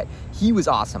 but he was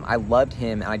awesome. I loved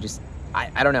him, and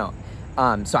I don't know.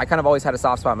 So I kind of always had a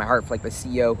soft spot in my heart for like the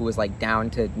CEO who was like down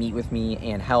to meet with me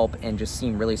and help, and just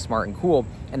seemed really smart and cool.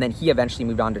 And then he eventually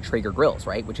moved on to Traeger Grills,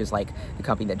 right? Which is like the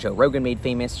company that Joe Rogan made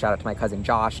famous. Shout out to my cousin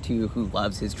Josh too, who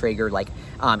loves his Traeger, like,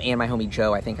 and my homie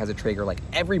Joe, I think, has a Traeger. Like,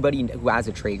 everybody who has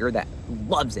a Traeger that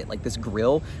loves it, like this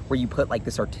grill where you put like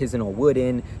this artisanal wood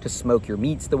in to smoke your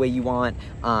meats the way you want.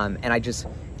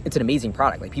 It's an amazing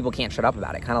product. Like, people can't shut up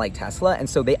about it, kind of like Tesla. And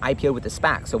so they IPO'd with the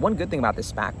SPAC. So one good thing about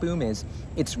this SPAC boom is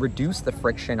it's reduced the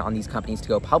friction on these companies to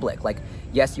go public. Like,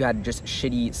 yes, you had just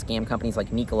shitty scam companies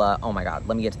like Nikola. Oh my God,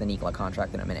 let me get to the Nikola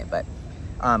contract in a minute. But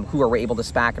who are able to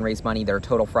SPAC and raise money. They're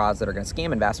total frauds that are going to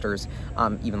scam investors,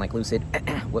 even like Lucid.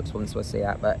 Whoops, wasn't supposed to say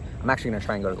that. But I'm actually going to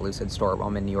try and go to the Lucid store while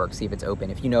I'm in New York, see if it's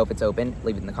open. If you know if it's open,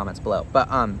 leave it in the comments below. But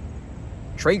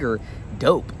Traeger,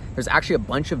 dope. There's actually a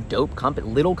bunch of dope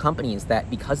little companies that,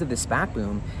 because of this SPAC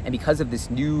boom and because of this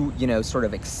new, sort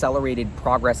of accelerated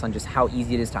progress on just how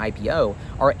easy it is to IPO,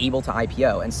 are able to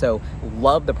IPO. And so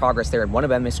love the progress there. And one of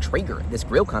them is Traeger, this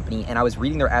grill company. And I was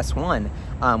reading their S1,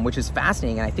 which is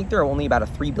fascinating. And I think they're only about a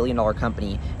 $3 billion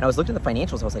company. And I was looking at the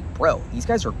financials. I was like, bro, these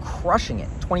guys are crushing it.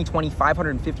 2020,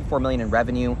 $554 million in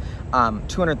revenue,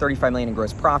 $235 million in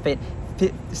gross profit,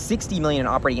 $60 million in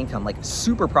operating income, like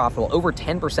super profitable, over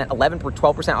 10%,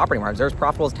 12% operating margins. They're as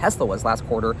profitable as Tesla was last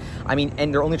quarter. I mean,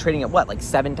 and they're only trading at what, like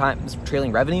 7 times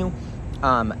trailing revenue?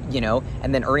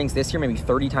 and then earnings this year, maybe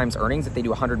 30 times earnings if they do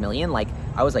 100 million. Like,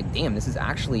 I was like, damn, this is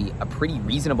actually a pretty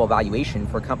reasonable valuation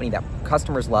for a company that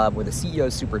customers love, where the CEO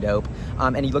is super dope.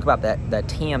 And you look about the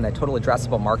TAM, that total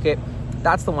addressable market,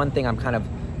 that's the one thing I'm kind of,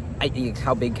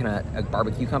 how big can a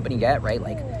barbecue company get, right?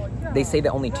 Like, they say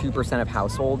that only 2% of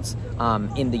households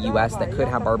in the US that could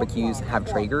have barbecues have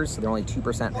Traegers, so they're only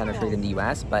 2% penetrated in the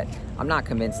US, but I'm not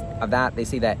convinced of that. They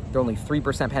say that they're only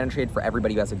 3% penetrated for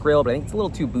everybody who has a grill, but I think it's a little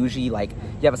too bougie. Like,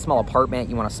 you have a small apartment,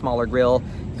 you want a smaller grill,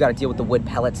 you got to deal with the wood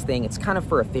pellets thing. It's kind of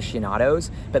for aficionados,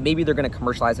 but maybe they're going to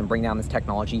commercialize and bring down this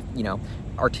technology,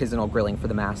 artisanal grilling for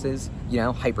the masses,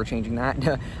 hyper changing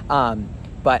that.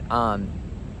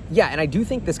 Yeah, and I do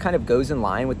think this kind of goes in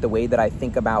line with the way that I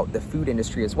think about the food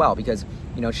industry as well, because,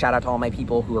 shout out to all my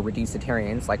people who are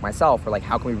reducitarians like myself, or like,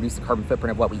 how can we reduce the carbon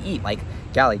footprint of what we eat? Like,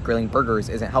 golly, grilling burgers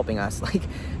isn't helping us.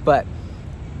 But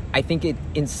I think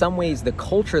in some ways, the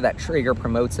culture that Traeger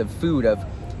promotes of food, of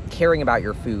caring about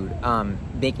your food,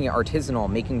 making it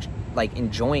artisanal,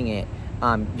 enjoying it.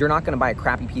 You're not going to buy a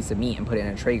crappy piece of meat and put it in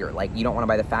a Traeger. Like, you don't want to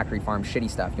buy the factory farm shitty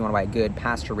stuff. You want to buy a good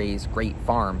pasture-raised, great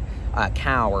farm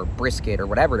cow or brisket or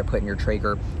whatever to put in your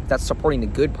Traeger. That's supporting the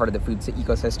good part of the food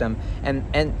ecosystem. And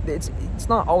it's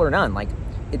not all or none. Like,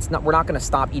 we're not going to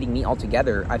stop eating meat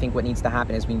altogether. I think what needs to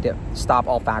happen is we need to stop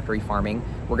all factory farming.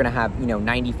 We're going to have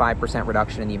 95%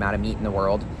 reduction in the amount of meat in the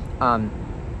world.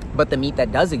 But the meat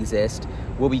that does exist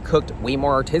will be cooked way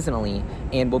more artisanally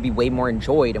and will be way more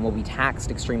enjoyed and will be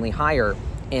taxed extremely higher.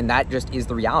 And that just is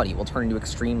the reality. It will turn into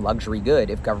extreme luxury good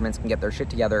if governments can get their shit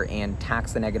together and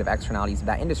tax the negative externalities of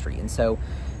that industry. And so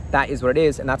that is what it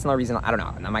is. And that's another reason, I don't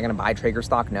know, am I going to buy Traeger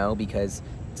stock? No, because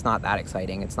it's not that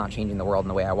exciting. It's not changing the world in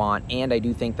the way I want. And I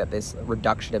do think that this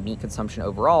reduction of meat consumption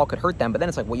overall could hurt them. But then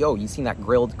it's like, well, you seen that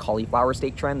grilled cauliflower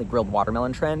steak trend, the grilled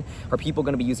watermelon trend? Are people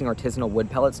going to be using artisanal wood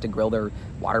pellets to grill their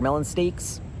watermelon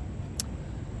steaks?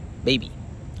 Maybe.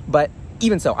 But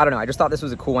even so, I don't know. I just thought this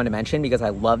was a cool one to mention because I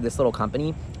love this little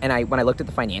company. And when I looked at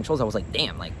the financials, I was like,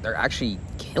 damn, like, they're actually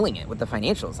killing it with the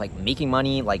financials, like making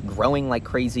money, like growing like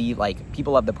crazy, like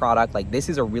people love the product. Like, this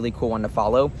is a really cool one to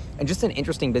follow and just an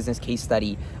interesting business case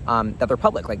study that they're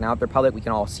public. Like, now that they're public, we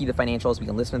can all see the financials, we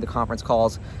can listen to the conference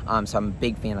calls. So I'm a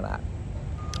big fan of that.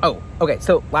 Oh, okay.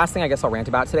 So last thing I guess I'll rant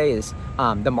about today is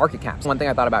the market caps. One thing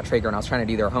I thought about Traeger, and I was trying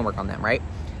to do their homework on them, right?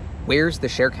 Where's the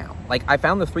share count? Like, I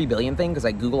found the 3 billion thing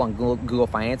because Google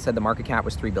Finance said the market cap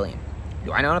was 3 billion.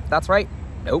 Do I know if that's right?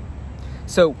 Nope.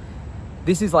 So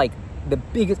this is like the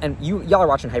biggest, and y'all are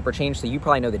watching Hyperchange, so you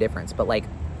probably know the difference, but like,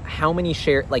 how many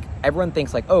share, like, everyone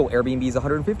thinks like, oh, Airbnb is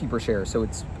 150 per share, so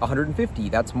it's 150.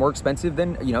 That's more expensive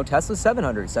than, Tesla's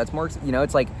 700. So that's more,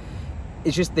 it's like,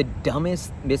 it's just the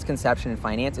dumbest misconception in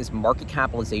finance is market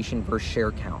capitalization versus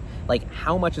share count. Like,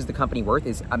 how much is the company worth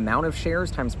is amount of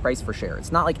shares times price per share.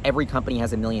 It's not like every company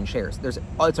has 1 million shares. It's a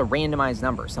randomized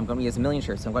number. Some company has 1 million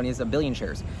shares, some company has 1 billion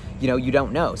shares. You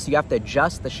don't know. So you have to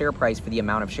adjust the share price for the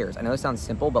amount of shares. I know this sounds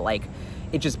simple, but like,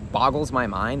 it just boggles my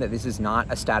mind that this is not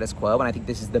a status quo. And I think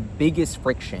this is the biggest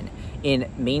friction in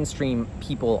mainstream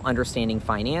people understanding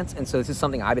finance. And so this is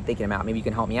something I've been thinking about. Maybe you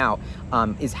can help me out.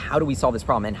 Is how do we solve this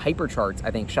problem? And Hypercharts,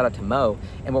 I think, shout out to Mo,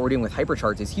 and what we're doing with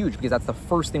Hypercharts is huge because that's the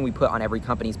first thing we put on every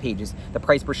company's page is the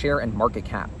price per share and market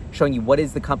cap, showing you what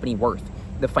is the company worth.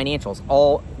 The financials,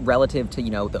 all relative to,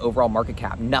 the overall market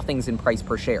cap. Nothing's in price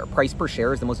per share. Price per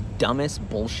share is the most dumbest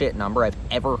bullshit number I've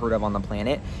ever heard of on the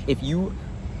planet. If you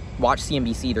watch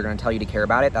CNBC, they're going to tell you to care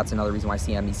about it. That's another reason why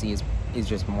CNBC is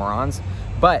just morons.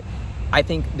 But I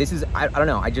think this is, I don't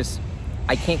know,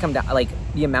 I can't come down, like,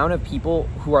 the amount of people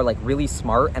who are like really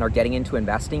smart and are getting into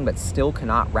investing but still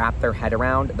cannot wrap their head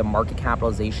around the market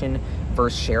capitalization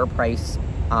versus share price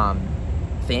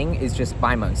thing is just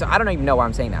mind-blowing. So I don't even know why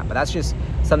I'm saying that, but that's just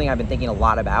something I've been thinking a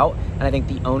lot about. And I think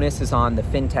the onus is on the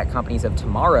fintech companies of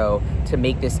tomorrow to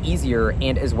make this easier,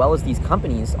 and as well as these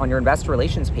companies on your investor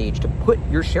relations page to put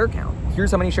your share count.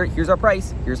 Here's how many shares, here's our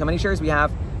price, here's how many shares we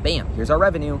have, bam, here's our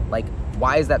revenue. Like,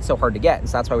 why is that so hard to get? And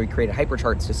so that's why we created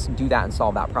Hypercharts to do that and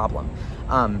solve that problem.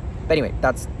 But anyway,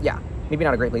 that's, yeah, maybe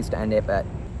not a great place to end it, but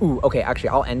okay, actually,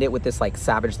 I'll end it with this like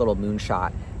savage little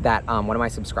moonshot that one of my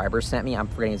subscribers sent me. I'm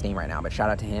forgetting his name right now, but shout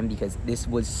out to him because this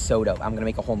was so dope. I'm gonna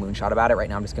make a whole moonshot about it right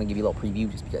now. I'm just gonna give you a little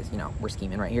preview just because, we're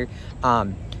scheming right here.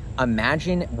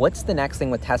 Imagine what's the next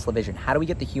thing with Tesla Vision? How do we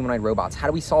get the humanoid robots? How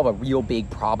do we solve a real big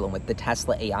problem with the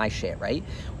Tesla AI shit, right?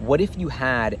 What if you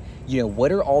had,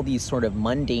 what are all these sort of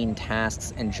mundane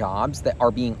tasks and jobs that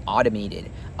are being automated,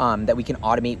 that we can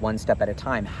automate one step at a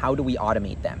time? How do we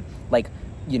automate them? Like,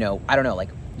 I don't know, like,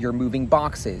 you're moving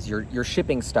boxes, you're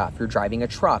shipping stuff, you're driving a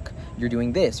truck, you're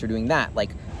doing this, you're doing that.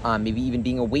 Like, maybe even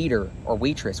being a waiter or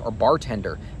waitress or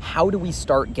bartender. How do we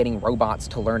start getting robots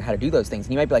to learn how to do those things?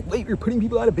 And you might be like, wait, you're putting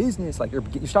people out of business, like you're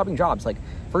stopping jobs. Like,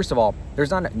 first of all,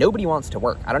 nobody wants to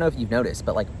work. I don't know if you've noticed,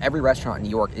 but like every restaurant in New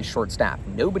York is short staffed.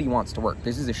 Nobody wants to work.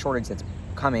 This is a shortage that's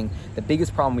coming. The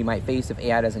biggest problem we might face if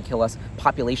AI doesn't kill us,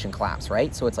 population collapse,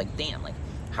 right? So it's like, damn, like,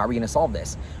 how are we gonna solve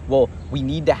this? Well, we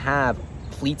need to have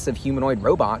fleets of humanoid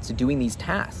robots doing these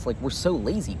tasks. Like, we're so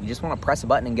lazy. We just want to press a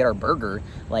button and get our burger.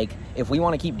 Like, if we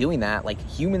want to keep doing that, like,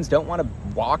 humans don't want to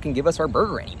walk and give us our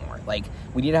burger anymore. Like,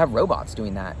 we need to have robots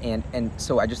doing that. And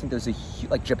so I just think there's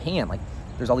like Japan, like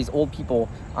there's all these old people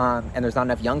and there's not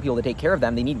enough young people to take care of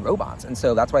them. They need robots. And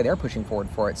so that's why they're pushing forward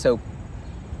for it. So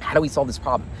how do we solve this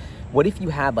problem? What if you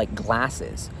had like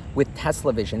glasses with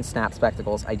Tesla Vision, Snap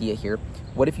Spectacles idea here.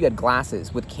 What if you had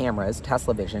glasses with cameras,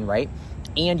 Tesla Vision, right?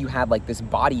 And you had like this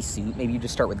bodysuit, maybe you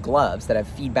just start with gloves that have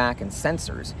feedback and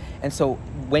sensors. And so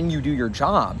when you do your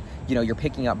job, you know, you're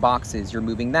picking up boxes, you're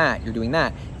moving that, you're doing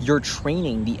that, you're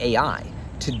training the AI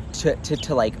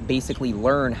to like basically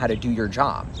learn how to do your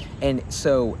job. And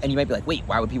so, and you might be like, wait,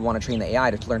 why would people want to train the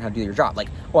AI to learn how to do your job? Like,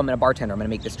 oh, I'm a bartender, I'm gonna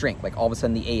make this drink. Like all of a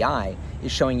sudden the AI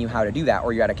is showing you how to do that.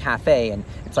 Or you're at a cafe and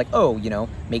it's like, oh, you know,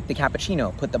 make the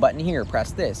cappuccino, put the button here,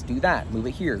 press this, do that, move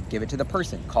it here, give it to the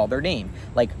person, call their name.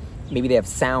 Like maybe they have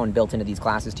sound built into these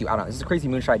glasses too. I don't know, this is a crazy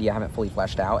moonshot idea I haven't fully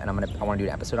fleshed out and I want to do an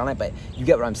episode on it, but you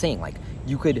get what I'm saying. Like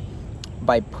you could,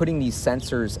 by putting these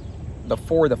sensors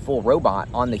before the full robot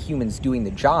on the humans doing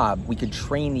the job, we could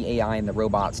train the AI and the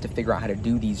robots to figure out how to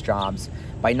do these jobs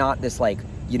by not this like,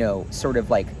 you know, sort of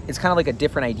like, it's kind of like a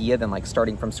different idea than like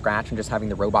starting from scratch and just having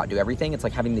the robot do everything. It's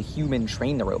like having the human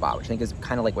train the robot, which I think is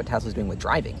kind of like what Tesla's doing with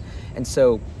driving. And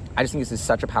so I just think this is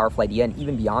such a powerful idea. And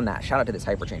even beyond that, shout out to this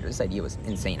hyperchanger. This idea was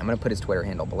insane. I'm going to put his Twitter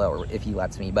handle below, or if he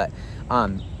lets me, but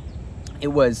it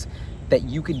was that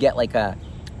you could get like a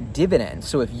dividend.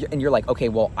 So if you're like, okay,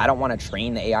 well, I don't want to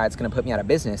train the AI, it's going to put me out of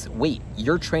business. Wait,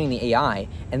 you're training the AI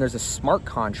and there's a smart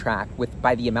contract with,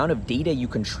 by the amount of data you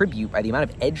contribute, by the amount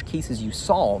of edge cases you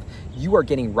solve, you are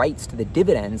getting rights to the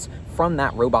dividends from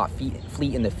that robot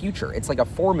fleet in the future. It's like a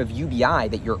form of UBI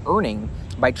that you're earning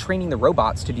by training the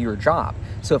robots to do your job.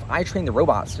 So if I train the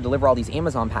robots to deliver all these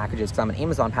Amazon packages, because I'm an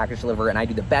Amazon package deliverer and I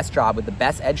do the best job with the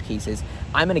best edge cases,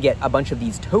 I'm going to get a bunch of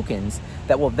these tokens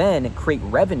that will then create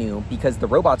revenue because the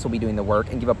robots will be doing the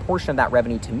work and give a portion of that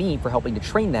revenue to me for helping to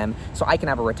train them so I can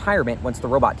have a retirement once the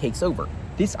robot takes over.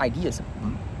 This idea,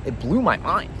 it blew my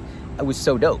mind. It was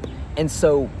so dope. And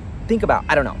so think about,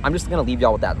 I don't know, I'm just gonna leave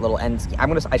y'all with that little end scheme.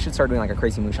 I should start doing like a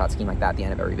crazy moonshot scheme like that at the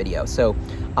end of every video. So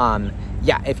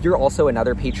yeah, if you're also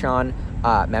another Patreon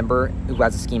member who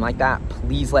has a scheme like that,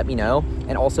 please let me know.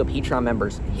 And also Patreon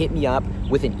members, hit me up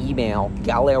with an email,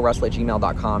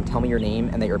 galileorussell@gmail.com. Tell me your name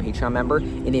and that you're a Patreon member.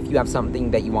 And if you have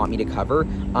something that you want me to cover,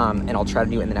 and I'll try to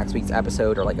do it in the next week's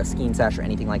episode or like a scheme sesh or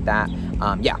anything like that.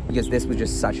 Yeah, because this was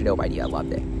just such a dope idea. I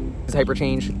loved it. This is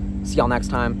Hyperchange. See y'all next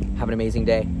time. Have an amazing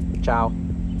day. Ciao.